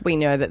 Because you're like, we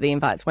know that the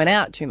invites went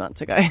out 2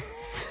 months ago.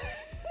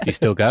 You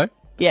still go?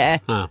 Yeah.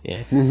 Oh.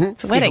 Yeah.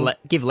 It's a wedding.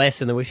 Give less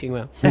than the wishing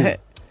well.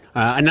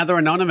 Another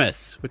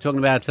anonymous. We're talking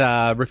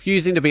about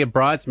refusing to be a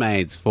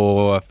bridesmaids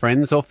for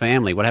friends or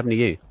family. What happened to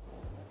you?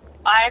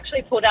 I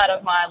actually pulled out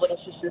of my little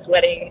sister's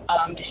wedding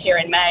this year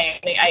in May,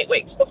 only 8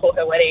 weeks before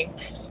her wedding.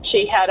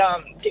 She had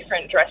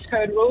different dress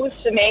code rules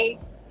for me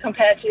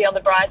compared to the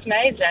other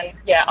bridesmaids and,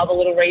 other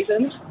little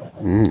reasons.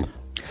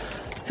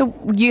 So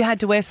you had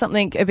to wear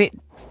something a bit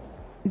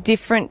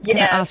different. Can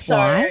I ask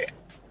why?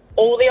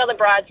 All the other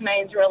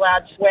bridesmaids were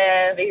allowed to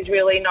wear these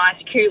really nice,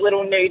 cute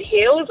little nude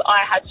heels.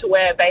 I had to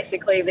wear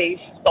basically these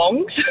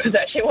thongs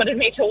that she wanted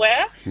me to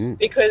wear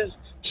because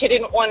she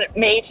didn't want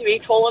me to be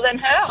taller than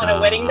her on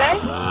her wedding day.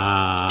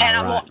 And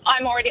I'm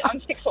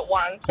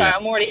 6'1", so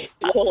I'm already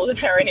taller than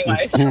her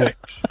anyway. So,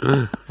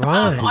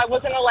 I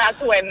wasn't allowed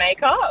to wear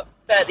makeup,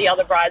 but the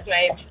other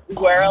bridesmaids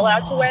were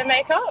allowed to wear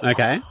makeup.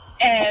 Okay.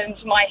 And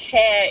my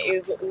hair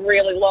is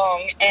really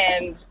long,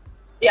 and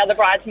the other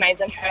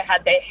bridesmaids and her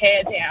had their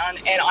hair down,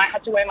 and I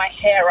had to wear my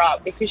hair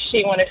up because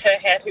she wanted her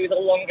hair to be the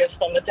longest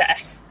on the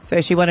day.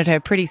 So she wanted her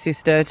pretty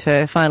sister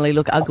to finally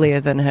look uglier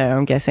than her,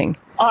 I'm guessing.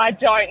 I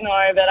don't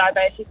know, but I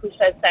basically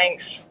said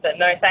thanks, but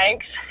no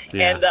thanks,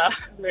 and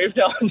moved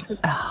on.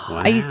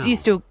 Are you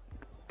still,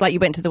 like, you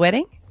went to the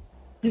wedding?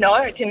 No,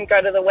 I didn't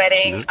go to the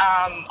wedding.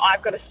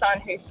 I've got a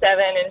son who's 7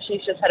 and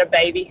she's just had a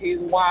baby who's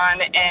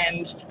 1,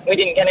 and we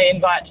didn't get an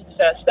invite to the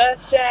first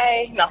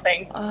birthday,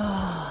 nothing.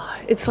 Oh,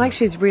 it's like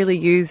she's really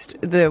used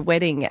the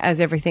wedding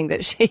as everything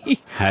that she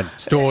had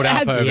stored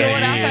up over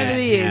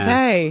the years. Yeah.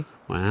 Hey.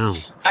 Wow.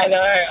 I know.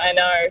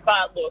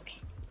 But look,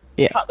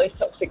 cut those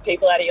toxic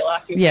people out of your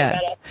life. You feel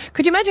better.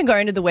 Could you imagine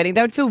going to the wedding?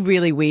 That would feel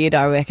really weird,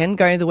 I reckon,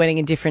 going to the wedding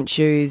in different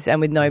shoes and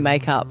with no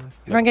makeup.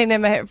 Everyone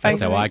getting their face.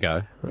 That's how I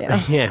go.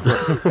 Yeah. Yeah.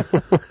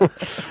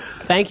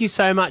 Thank you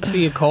so much for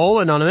your call,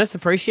 Anonymous.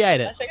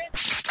 Appreciate it.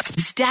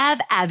 Stab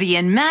Abby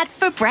and Matt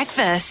for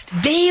breakfast.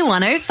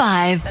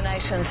 B105. The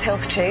nation's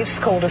health chiefs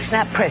called a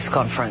snap press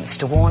conference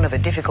to warn of a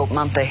difficult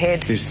month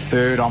ahead. This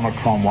third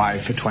Omicron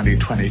wave for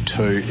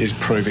 2022 is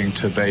proving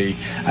to be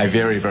a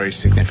very, very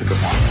significant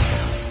one.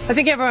 I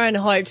think everyone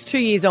hoped 2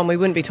 years on we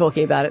wouldn't be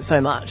talking about it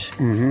so much,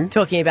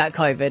 talking about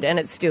COVID, and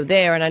it's still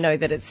there, and I know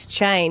that it's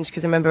changed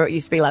because I remember it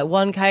used to be like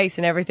one case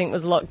and everything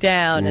was locked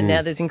down, and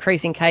now there's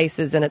increasing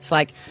cases, and it's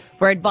like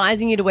we're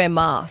advising you to wear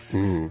masks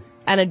and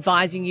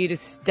advising you to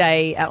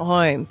stay at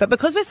home. But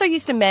because we're so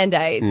used to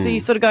mandates, so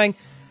you're sort of going,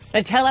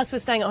 and tell us we're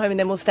staying at home and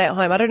then we'll stay at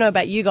home. I don't know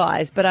about you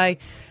guys, but I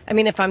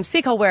mean, if I'm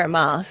sick, I'll wear a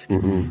mask,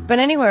 but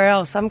anywhere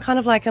else, I'm kind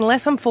of like,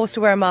 unless I'm forced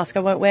to wear a mask,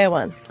 I won't wear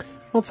one.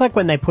 Well, it's like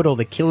when they put all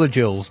the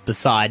kilojoules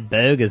beside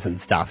burgers and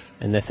stuff,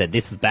 and they said,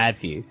 this is bad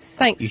for you.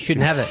 Thanks. You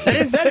shouldn't have it.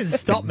 That didn't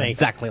stop me.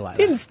 Exactly like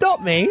Didn't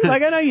stop me.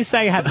 Like, I know you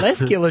say have less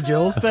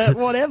kilojoules, but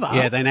whatever.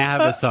 Yeah, they now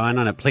have a sign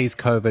on it, please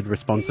COVID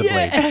responsibly.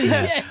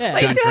 Yeah.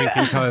 Don't drink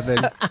in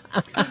COVID.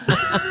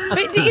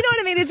 But you know what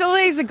I mean? It's all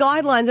these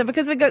guidelines, and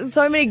because we've got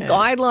so many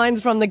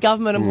guidelines from the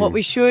government of what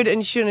we should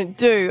and shouldn't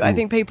do, I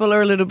think people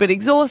are a little bit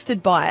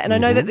exhausted by it. And I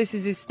know that this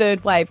is this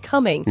third wave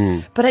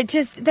coming, but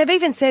they've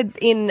even said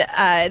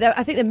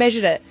I think they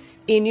measured it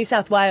in New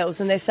South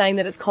Wales, and they're saying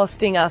that it's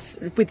costing us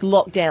with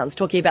lockdowns,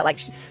 talking about like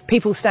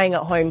people staying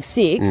at home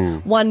sick,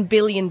 $1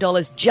 billion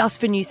just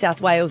for New South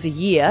Wales a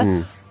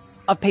year.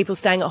 of people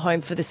staying at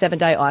home for the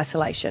 7-day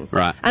isolation.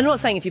 Right. I'm not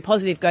saying if you're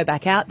positive, go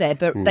back out there,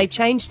 but they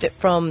changed it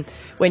from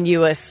when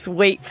you were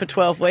sweet for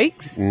 12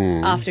 weeks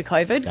after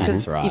COVID,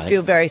 because you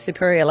feel very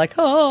superior, like,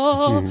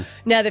 now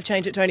they've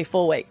changed it to only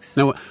 4 weeks.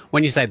 No,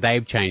 when you say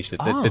they've changed it,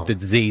 the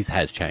disease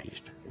has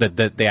changed.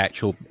 The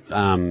actual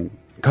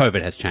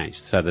COVID has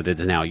changed so that it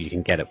is now you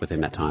can get it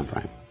within that time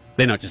frame.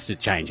 They're not just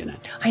changing it.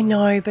 I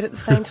know, but at the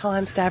same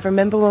time, Stav,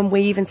 remember when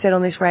we even said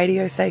on this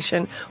radio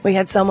station, we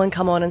had someone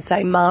come on and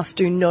say masks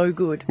do no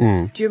good.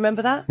 Do you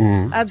remember that?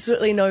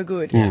 Absolutely no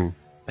good. And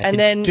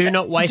then do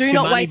not waste your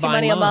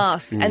money on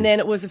masks. And then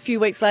it was a few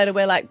weeks later,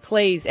 we're like,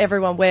 please,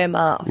 everyone wear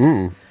masks.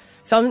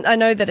 So I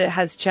know that it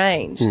has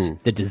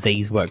changed. The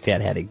disease worked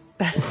out how to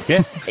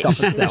stop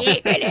itself.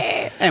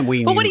 And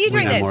but what are you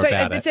doing then? So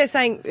if if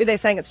they're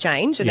saying it's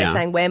changed and they're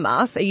saying wear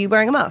masks, are you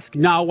wearing a mask?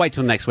 No, I'll wait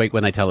till next week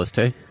when they tell us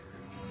to.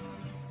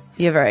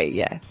 You're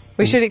very,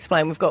 We should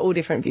explain. We've got all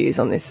different views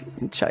on this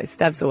show.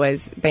 Stav's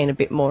always been a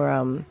bit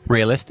more...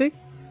 realistic?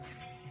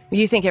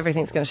 You think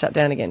everything's going to shut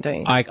down again, don't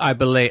you?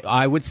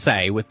 I would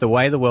say, with the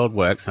way the world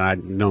works, and I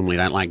normally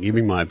don't like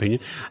giving my opinion,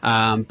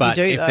 but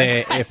you do,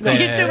 if they're...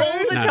 You do all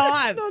the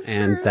time.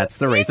 And that's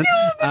the reason. You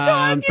do all the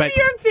time. Give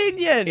your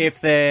opinion.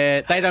 If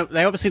they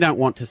obviously don't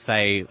want to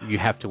say you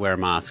have to wear a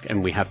mask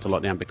and we have to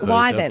lock down because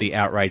of the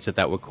outrage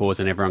that would cause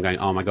and everyone going,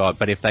 oh my God.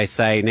 But if they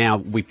say now,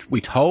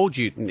 we told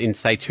you in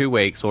say 2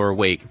 weeks or a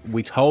week,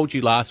 we told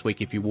you last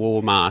week if you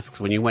wore masks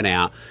when you went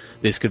out,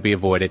 this could be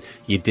avoided.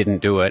 You didn't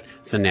do it,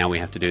 so now we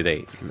have to do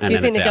these. Do you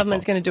think the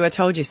government's going to do a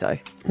told you so?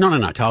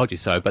 No, told you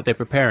so. But they're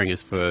preparing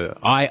us for.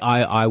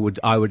 I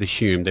would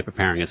assume they're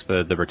preparing us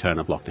for the return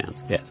of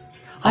lockdowns. Yes.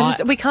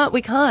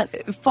 We can't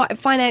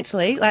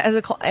financially, like as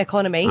an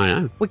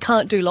economy, we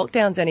can't do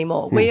lockdowns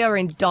anymore. We are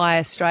in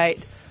dire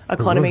strait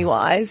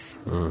economy-wise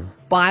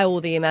by all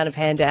the amount of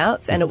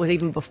handouts, and it was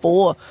even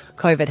before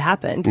COVID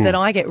happened that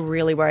I get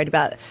really worried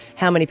about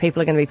how many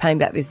people are going to be paying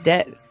back this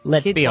debt.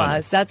 Let's be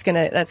honest. That's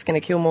gonna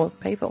kill more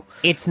people.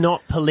 It's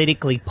not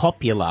politically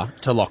popular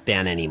to lock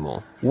down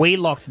anymore. We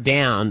locked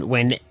down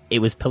when it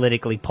was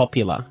politically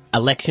popular.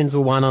 Elections were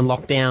won on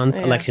lockdowns,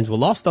 elections were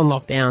lost on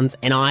lockdowns,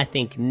 and I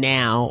think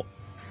now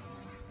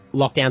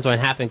lockdowns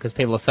won't happen because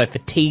people are so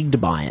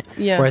fatigued by it.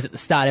 Yeah. Whereas at the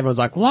start, everyone's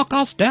like, lock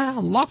us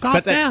down, lock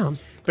us down.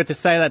 But to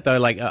say that, though,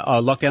 like,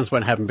 lockdowns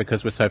won't happen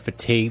because we're so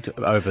fatigued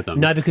over them.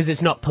 No, because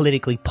it's not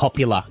politically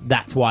popular.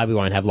 That's why we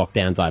won't have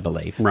lockdowns, I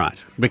believe. Right.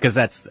 Because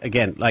that's,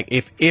 again, like,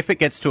 if it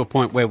gets to a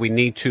point where we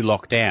need to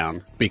lock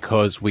down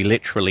because we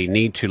literally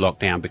need to lock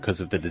down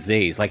because of the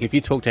disease, like, if you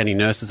talk to any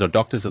nurses or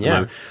doctors at the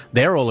moment,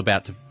 they're all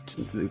about to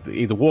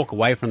either walk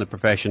away from the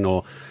profession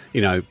or,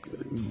 you know,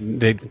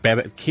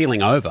 they're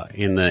keeling over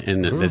in the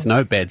there's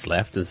no beds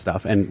left and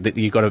stuff. And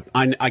you got to,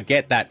 I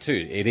get that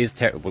too. It is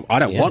terrible. I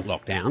don't want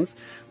lockdowns.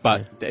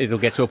 But it'll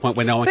get to a point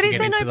where no one can get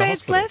into the hospital. But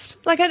is there no beds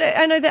left? Like,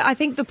 I know that I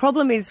think the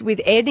problem is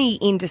with any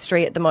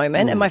industry at the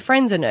moment, and my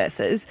friends are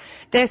nurses,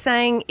 they're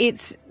saying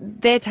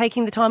they're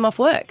taking the time off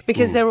work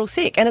because they're all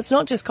sick. And it's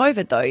not just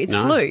COVID, though. It's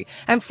flu.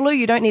 And flu,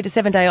 you don't need a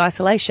 7-day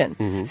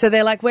isolation. So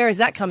they're like, where is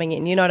that coming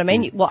in? You know what I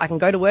mean? Well, I can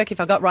go to work if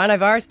I've got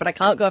rhinovirus, but I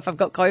can't go if I've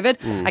got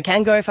COVID. I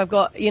can go if I've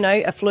got, you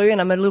know, a flu and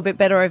I'm a little bit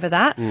better over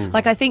that.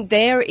 Like, I think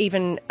they're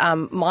even,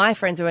 my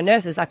friends who are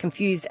nurses are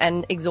confused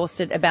and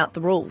exhausted about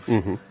the rules.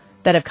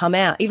 That have come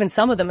out. Even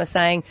some of them are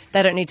saying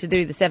they don't need to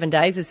do the 7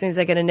 days. As soon as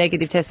they get a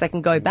negative test, they can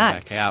go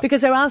back out.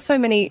 Because there are so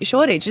many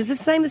shortages. It's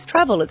the same as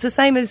travel. It's the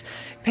same as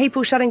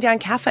people shutting down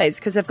cafes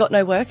because they've got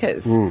no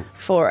workers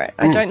for it.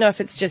 I don't know if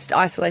it's just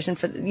isolation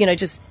for, you know,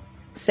 just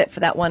set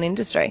for that one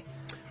industry.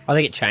 I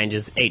think it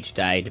changes each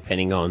day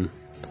depending on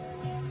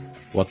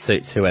what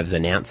suits whoever's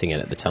announcing it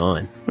at the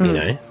time, you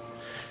know.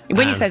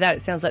 When you say that,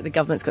 it sounds like the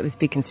government's got this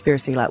big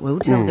conspiracy, like, we'll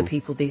tell the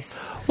people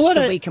this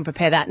so we can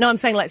prepare that. No, I'm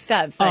saying like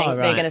Stav saying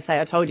they're going to say,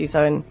 I told you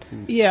so. And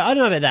yeah, I don't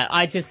know about that.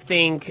 I just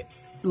think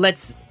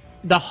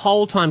the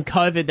whole time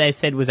COVID they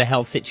said was a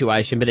health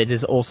situation, but it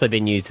has also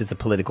been used as a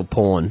political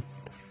pawn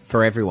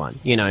for everyone,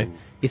 you know.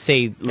 You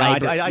see,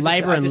 Labor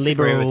and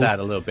Liberals with that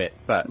a little bit,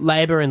 but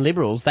Labor and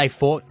Liberals, they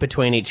fought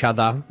between each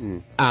other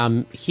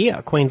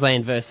here,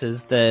 Queensland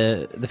versus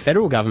the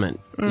federal government,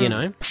 you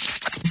know.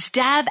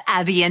 Stav,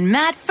 Abby and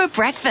Matt for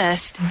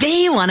breakfast.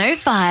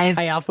 B105.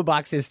 Hey, Alpha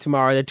Bucks is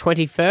tomorrow, the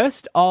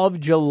 21st of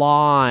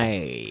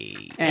July.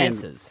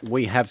 Answers.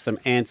 We have some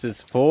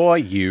answers for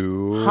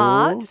you.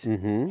 Heart,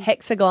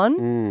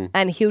 hexagon,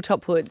 and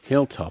hilltop hoods.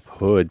 Hilltop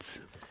hoods.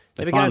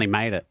 They finally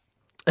made it.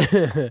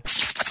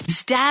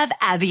 Stav,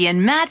 Abby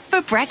and Matt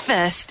for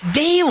breakfast.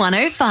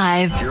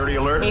 B105. Security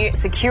alert. New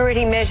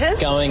security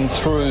measures. Going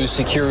through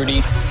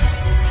security.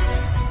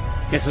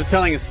 Yes, I was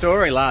telling a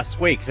story last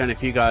week, I don't know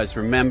if you guys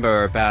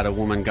remember, about a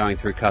woman going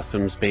through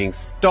customs being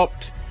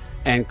stopped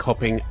and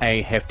copping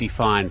a hefty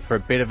fine for a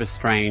bit of a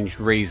strange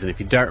reason. If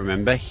you don't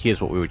remember,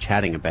 here's what we were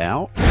chatting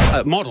about.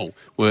 A model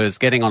was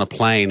getting on a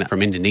plane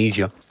from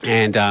Indonesia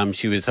and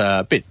she was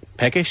a bit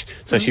peckish,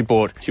 so she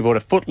bought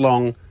a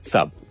foot-long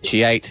sub.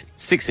 She ate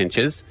 6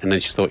 inches and then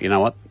she thought, you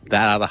know what?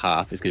 that other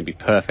half is going to be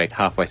perfect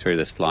halfway through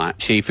this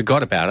flight. She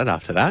forgot about it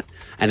after that.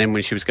 And then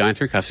when she was going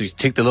through customs, she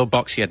ticked the little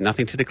box. She had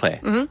nothing to declare,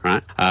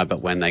 right?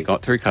 But when they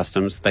got through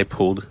customs, they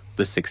pulled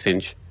the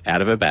 6-inch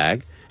out of her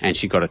bag and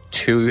she got a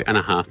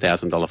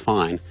 $2,500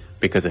 fine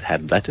because it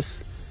had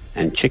lettuce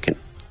and chicken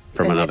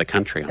from another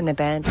country on it. And they're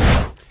banned.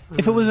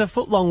 If it was a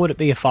foot long, would it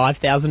be a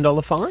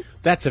 $5,000 fine?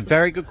 That's a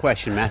very good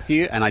question,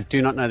 Matthew, and I do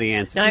not know the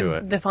answer to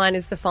it. The fine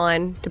is the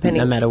fine,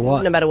 depending. No matter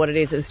what. No matter what it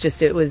is. It's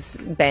just it was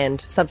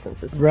banned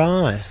substances.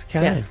 Right,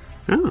 okay. Yeah.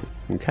 Oh,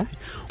 okay.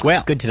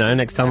 Well, good to know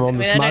next time on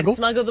the I smuggle. don't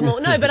smuggle them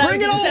all. No, but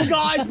Bring it all,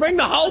 guys. Bring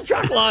the whole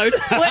truckload.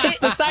 It's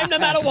the same no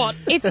matter what.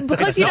 It's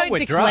because It's you not don't with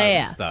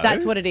declare. drugs, though.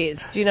 That's what it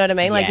is. Do you know what I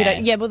mean? Like you Yeah.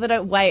 don't. Yeah, well, they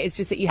don't weigh. It's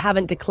just that you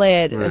haven't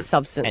declared a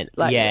substance.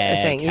 Like yeah,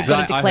 a thing. okay. You've So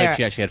got to I declare heard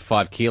she it. actually had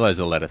 5 kilos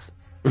of lettuce.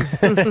 Which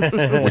in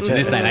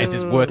this day and age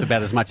is worth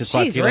about as much as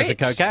 5 She's kilos rich. of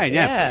cocaine.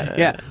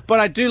 Yeah. But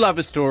I do love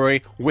a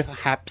story with a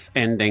haps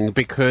ending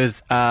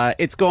because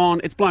it's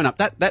blown up.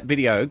 That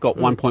video got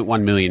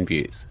 1.1 million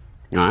views.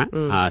 Right,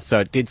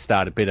 so it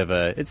started a bit of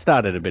a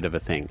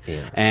thing,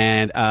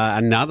 and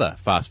another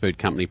fast food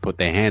company put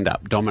their hand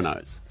up,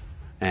 Domino's,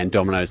 and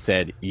Domino's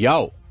said,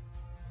 "Yo,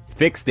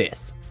 fix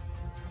this."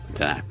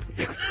 Couldn't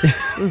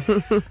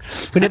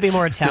it be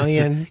more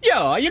Italian?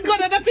 Yo, you got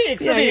to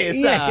fix this.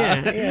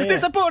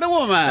 This a poor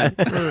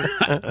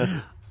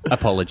woman.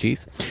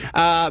 Apologies.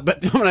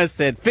 But Domino's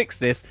said, fix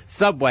this.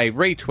 Subway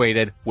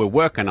retweeted, we're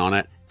working on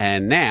it.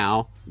 And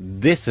now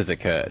this has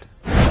occurred.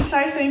 To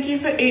say thank you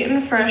for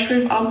Eating Fresh,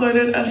 we've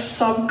uploaded a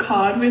sub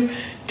card with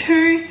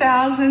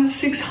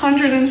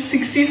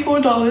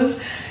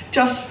 $2,664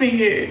 just for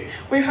you.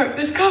 We hope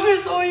this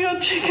covers all your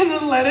chicken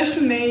and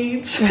lettuce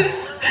needs.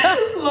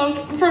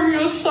 Love from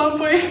your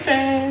Subway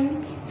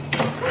fans.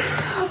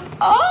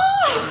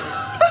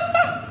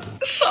 Oh!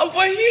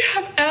 Subway, you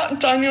have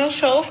outdone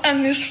yourself,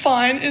 and this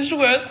fine is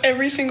worth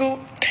every single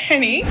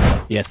penny.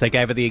 Yes, they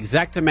gave her the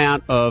exact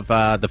amount of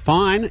the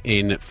fine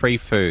in free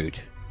food.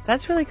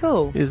 That's really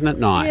cool. Isn't it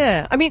nice?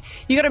 Yeah. I mean,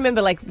 you got to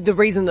remember, like, the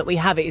reason that we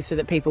have it is so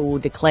that people will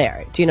declare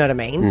it. Do you know what I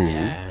mean?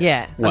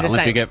 Yeah. I'm Well, just if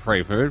saying. you get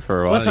free food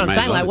for a while, That's what you I'm may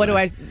saying. as Like, well what do do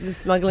I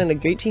just smuggle in a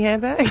Gucci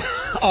handbag?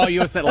 Oh, you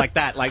were saying like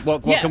that. Like,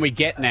 what Yeah. can we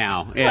get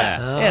now? Yeah.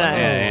 You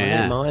know, I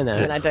don't mind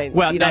that. And I don't.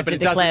 Well, you no, don't but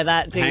have it to declare doesn't-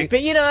 that, do you? Hank-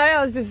 But you know,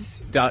 I was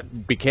just.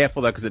 Be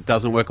careful, though, because it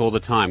doesn't work all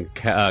the time.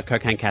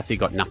 Cocaine Cassie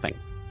got nothing.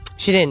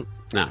 She didn't.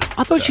 No.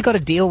 I thought she got a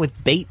deal with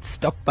Beats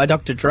stocked by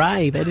Dr.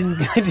 Dre. They didn't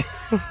do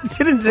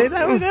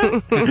that with her.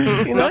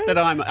 Not that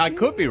I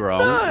could be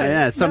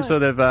wrong. Some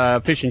sort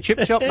of fish and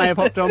chip shop may have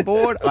hopped on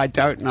board. I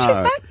don't know. She's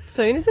back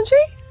soon, isn't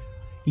she?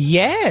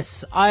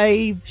 Yes,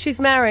 She's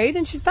married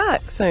and she's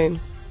back soon.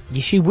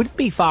 She wouldn't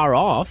be far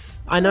off.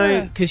 I know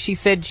Yeah. because she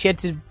said she had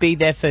to be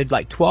there for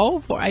like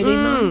 12 or 18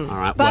 months.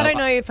 All right. But well, I don't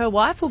know if her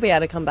wife will be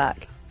able to come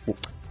back.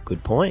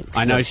 Good point.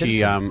 I know She's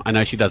she. not citizen. I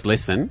know she does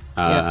listen,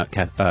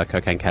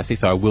 Cocaine Cassie.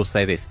 So I will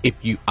say this: if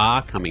you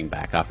are coming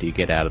back after you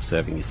get out of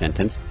serving your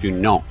sentence, do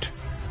not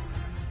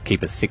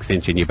keep a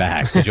 6-inch in your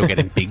bag because you'll get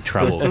in big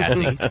trouble,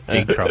 Cassie.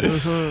 Big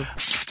trouble.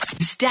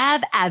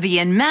 Stab Abby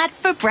and Matt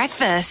for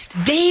breakfast.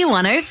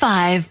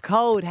 B105.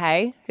 Cold,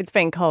 hey? It's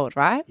been cold,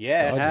 right?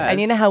 Yeah, it has.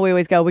 And you know how we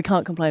always go, we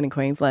can't complain in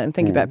Queensland.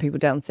 Think about people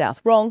down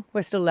south. Wrong.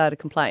 We're still allowed to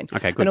complain.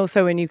 Okay, good. And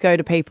also when you go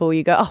to people,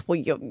 you go, oh, well,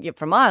 you're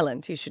from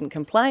Ireland. You shouldn't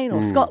complain.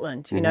 Or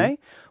Scotland, you know?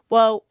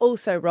 Well,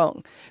 also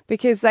wrong,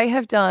 because they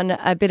have done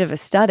a bit of a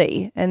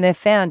study and they've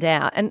found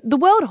out, and the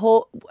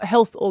World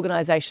Health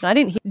Organization, I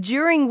didn't hear,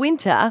 during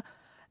winter,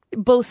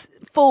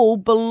 fall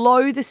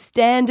below the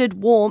standard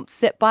warmth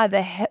set by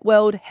the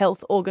World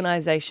Health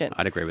Organization.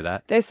 I'd agree with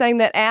that. They're saying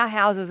that our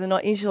houses are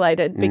not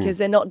insulated because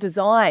they're not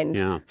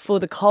designed for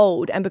the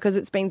cold. And because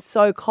it's been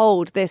so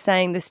cold, they're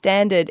saying the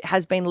standard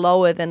has been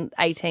lower than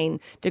 18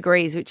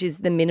 degrees, which is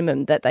the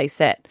minimum that they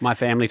set. My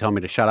family told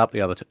me to shut up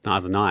the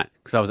other night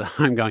because I was at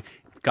home going,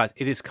 guys,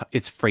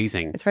 it's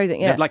freezing. It's freezing,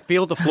 yeah. Like,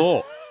 feel the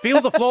floor. Feel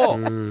the floor.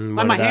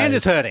 Like, my hand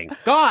is hurting.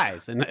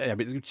 Guys,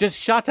 and just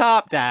shut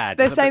up, Dad.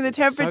 They're saying the It's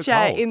so temperature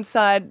cold.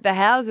 inside the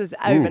houses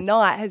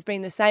overnight has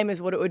been the same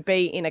as what it would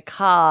be in a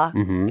car,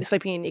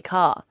 sleeping in your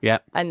car.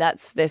 Yep. And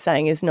that's, they're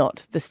saying, is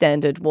not the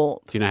standard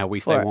warmth. Do you know how we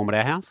stay warm at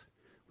our house?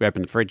 We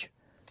open the fridge.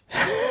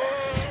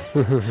 So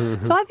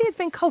I think it's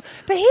been cold.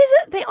 But here's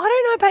the thing. I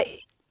don't know about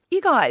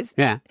you guys.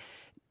 Yeah.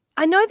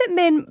 I know that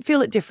men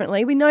feel it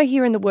differently. We know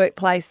here in the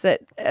workplace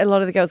that a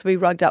lot of the girls will be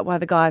rugged up while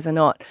the guys are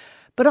not.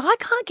 But I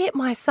can't get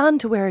my son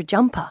to wear a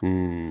jumper.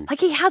 Like,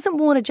 he hasn't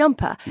worn a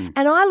jumper.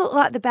 And I look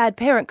like the bad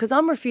parent because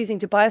I'm refusing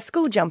to buy a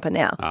school jumper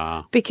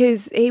now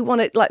because he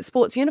wanted, like,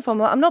 sports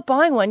uniform. I'm not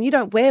buying one. You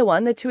don't wear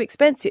one. They're too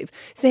expensive.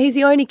 So he's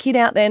the only kid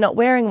out there not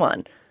wearing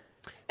one.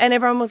 And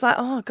everyone was like,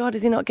 oh, God,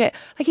 does he not get...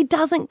 Like, he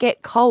doesn't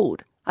get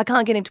cold. I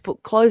can't get him to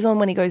put clothes on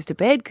when he goes to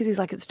bed because he's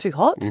like, it's too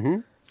hot.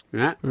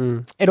 Yeah.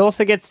 It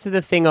also gets to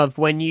the thing of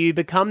when you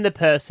become the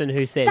person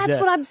who says, That's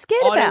what I'm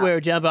scared I don't about. wear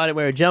a jumper, I don't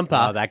wear a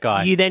jumper. Oh, that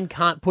guy. You then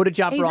can't put a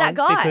jumper He's on that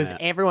guy. because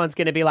everyone's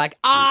going to be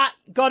like,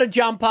 got a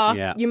jumper.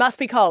 Yeah. You must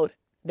be cold.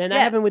 Then that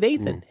happened with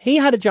Ethan. He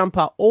had a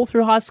jumper all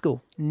through high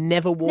school.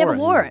 Never wore it. Never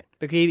wore it.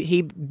 Because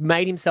he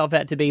made himself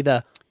out to be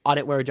the I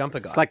don't wear a jumper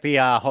guy. It's like the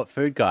hot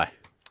food guy.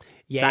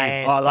 Yeah,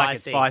 saying, I like it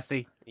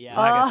spicy. Yeah.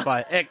 I like it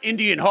spicy.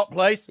 Indian hot,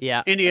 please.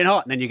 Yeah. Indian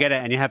hot. And then you get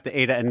it and you have to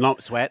eat it and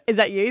not sweat. Is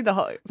that you, the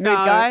hot food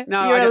guy?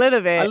 No, You're a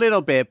little bit. A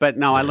little bit, but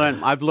no,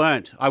 I've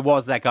learned. I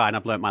was that guy and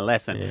I've learned my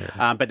lesson.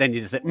 Yeah. But then you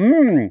just say,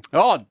 delicious.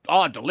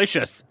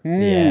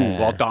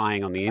 While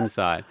dying on the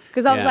inside.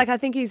 Because I was like, I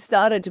think he's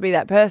started to be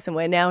that person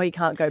where now he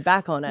can't go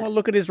back on it. Well,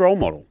 look at his role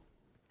model.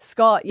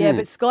 Scott,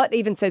 but Scott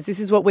even says this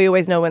is what we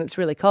always know when it's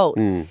really cold.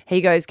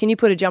 He goes, can you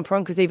put a jumper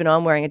on? Because even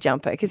I'm wearing a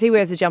jumper. Because he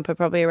wears a jumper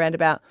probably around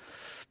about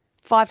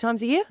 5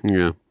 times a year.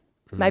 Yeah.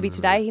 Maybe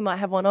today he might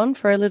have one on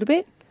for a little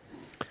bit.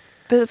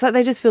 But it's like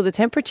they just feel the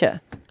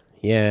temperature.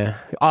 Yeah.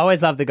 I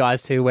always love the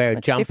guys who wear a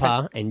jumper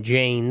different. and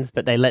jeans,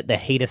 but they let the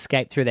heat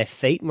escape through their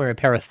feet and wear a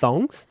pair of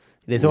thongs.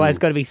 There's always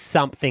got to be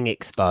something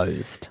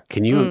exposed.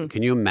 Can you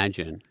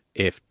imagine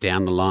if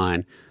down the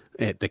line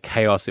the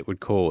chaos it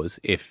would cause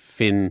if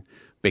Finn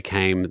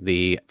became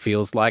the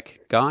feels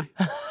like guy?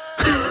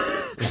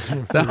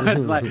 So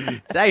it's like,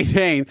 it's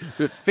 18,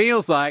 but it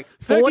feels like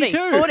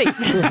 32. 40.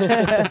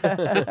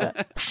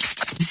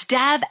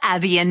 Stab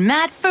Abby and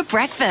Matt for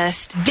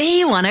breakfast.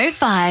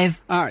 B105.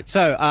 All right,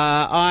 so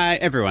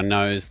everyone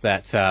knows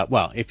that.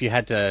 Well, if you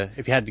had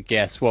to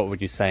guess, what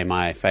would you say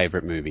my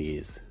favourite movie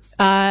is?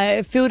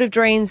 Field of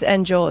Dreams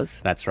and Jaws.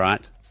 That's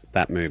right,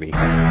 that movie.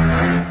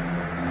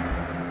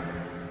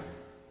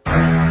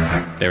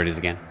 There it is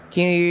again.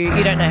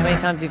 You don't know how many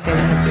times you've seen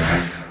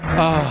it.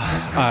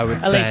 Oh, I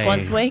would say... At least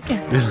once a week?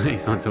 At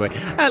least once a week.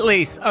 At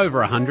least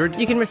over 100.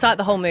 You can recite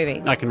the whole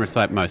movie? I can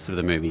recite most of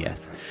the movie,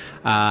 yes.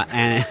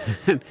 And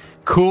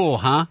cool,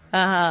 huh?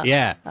 Uh-huh.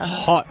 Yeah.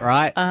 Hot,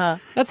 right? Uh-huh.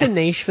 That's a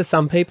niche for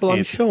some people,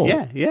 I'm sure.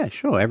 Yeah,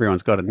 sure.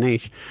 Everyone's got a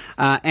niche.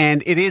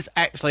 And it is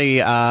actually...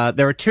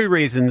 there are 2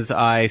 reasons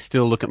I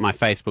still look at my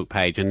Facebook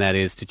page, and that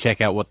is to check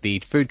out what the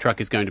food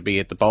truck is going to be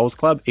at the Bowls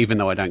Club, even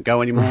though I don't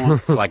go anymore.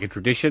 It's like a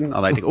tradition. I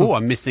like to...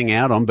 I'm missing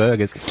out on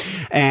burgers.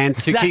 And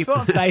to That's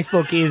what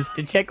Facebook is,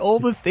 to check all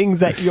the things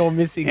that you're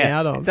missing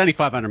out on. It's only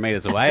 500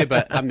 metres away,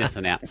 but I'm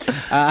missing out.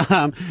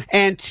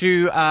 And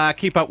to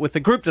keep up with the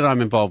group that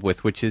I'm involved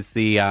with, which is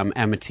the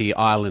Amity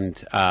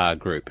Island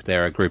group.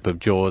 They're a group of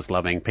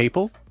Jaws-loving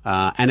people.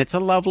 And it's a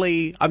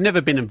lovely... I've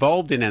never been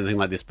involved in anything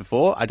like this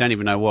before. I don't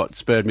even know what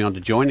spurred me on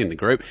to joining the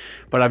group,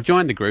 but I've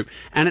joined the group,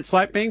 and it's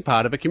like being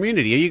part of a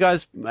community. Are you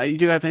guys... you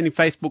do have any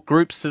Facebook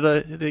groups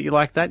that you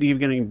like that? Are you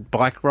getting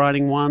bike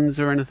riding ones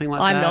or anything like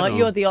that? I'm not. Or?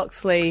 You're the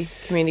Oxley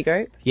community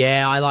group.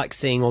 Yeah, I like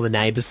seeing all the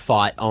neighbours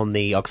fight on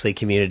the Oxley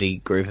community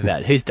group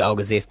about whose dog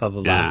is this, blah,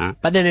 blah, blah. Yeah.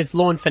 But then there's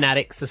Lawn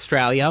Fanatics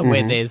Australia,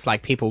 where there's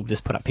like people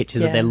just put up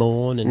pictures of their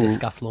lawn and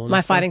discuss lawn.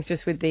 My fighting's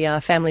just with the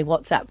family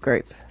WhatsApp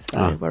group,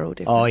 so we're all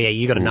different. Oh, yeah,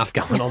 you got enough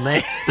going on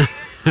there.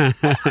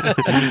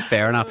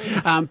 Fair enough.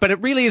 But it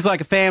really is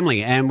like a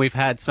family, and we've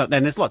had some,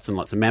 and there's lots and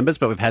lots of members,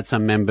 but we've had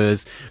some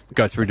members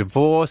go through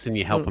divorce, and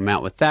you help them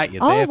out with that.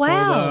 You're there for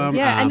them.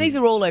 Yeah, and these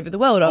are all over the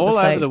world, obviously.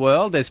 All over the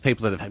world. There's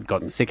people that have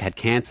gotten sick, had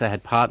cancer,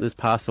 had partners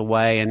pass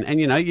away, and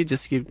you know, you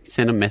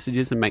send them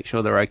messages and make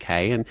sure they're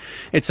okay, and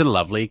it's a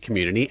lovely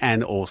community.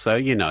 And also,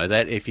 you know,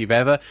 that if you're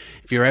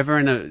ever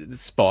in a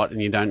spot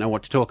and you don't know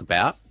what to talk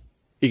about,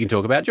 you can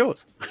talk about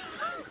Jaws.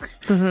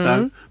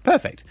 So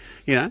perfect.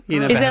 You know,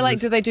 is there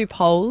like, do they do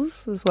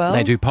polls as well?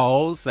 They do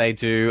polls. They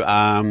do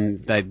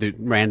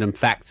random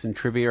facts and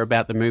trivia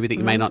about the movie that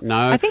you may not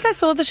know. I think I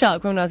saw the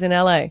shark when I was in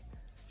LA.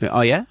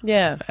 Oh yeah,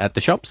 yeah. At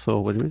the shops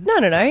or what do you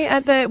mean? No.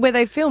 At where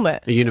they film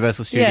it. The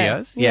Universal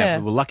Studios. Yeah.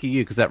 Well, lucky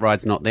you, because that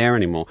ride's not there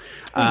anymore.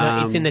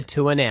 No, it's in the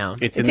tour now.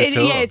 It's in the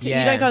tour. Yeah,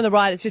 you don't go on the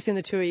ride. It's just in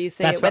the tour. You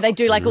see it where they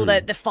do like all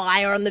the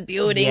fire on the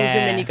buildings,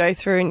 and then you go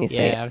through and you see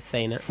it. Yeah, I've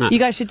seen it. You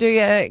guys should do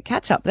a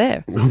catch up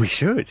there. Well, we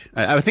should.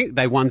 I think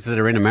the ones that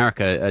are in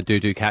America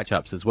do catch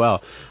ups as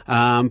well.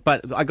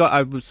 But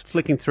I was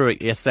flicking through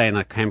it yesterday, and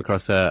I came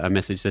across a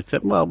message that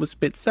said, well, it was a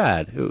bit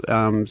sad.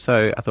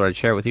 So I thought I'd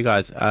share it with you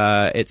guys.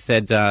 It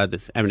said,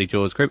 this Amity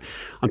Jaws group,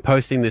 I'm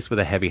posting this with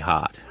a heavy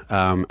heart.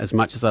 As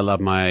much as I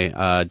love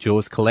my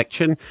Jaws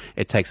collection,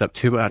 it takes up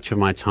too much of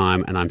my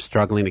time, and I'm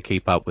struggling to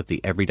keep up with the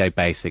everyday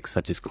basics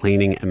such as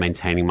cleaning and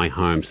maintaining my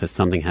home, so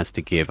something has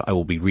to give. I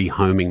will be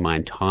rehoming my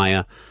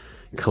entire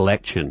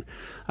collection.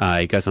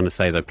 He goes on to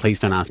say, though, please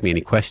don't ask me any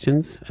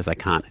questions, as I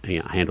can't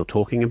handle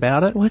talking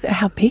about it.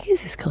 How big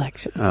is this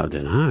collection? I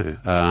don't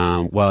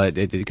know. Well,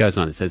 it goes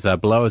on. It says,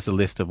 below is a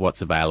list of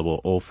what's available,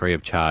 all free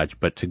of charge,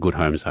 but to good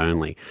homes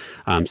only.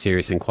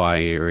 Serious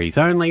inquiries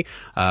only.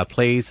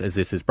 Please, as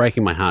this is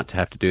breaking my heart to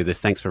have to do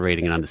this, thanks for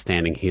reading and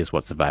understanding. Here's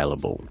what's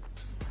available.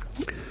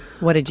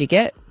 What did you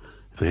get?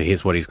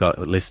 Here's what he's got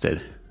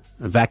listed.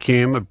 A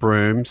vacuum, a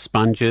broom,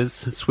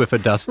 sponges,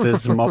 Swiffer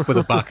dusters, mop with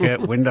a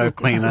bucket, window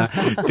cleaner,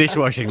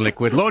 dishwashing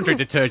liquid, laundry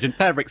detergent,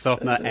 fabric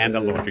softener, and a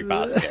laundry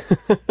basket.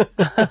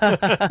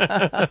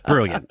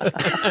 Brilliant.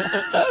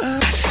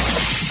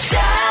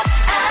 Stav,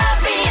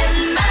 Abby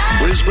and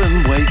Matt.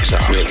 Brisbane wakes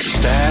up with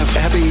Stav,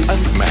 Abby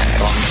and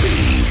Matt on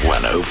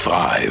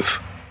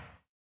B105.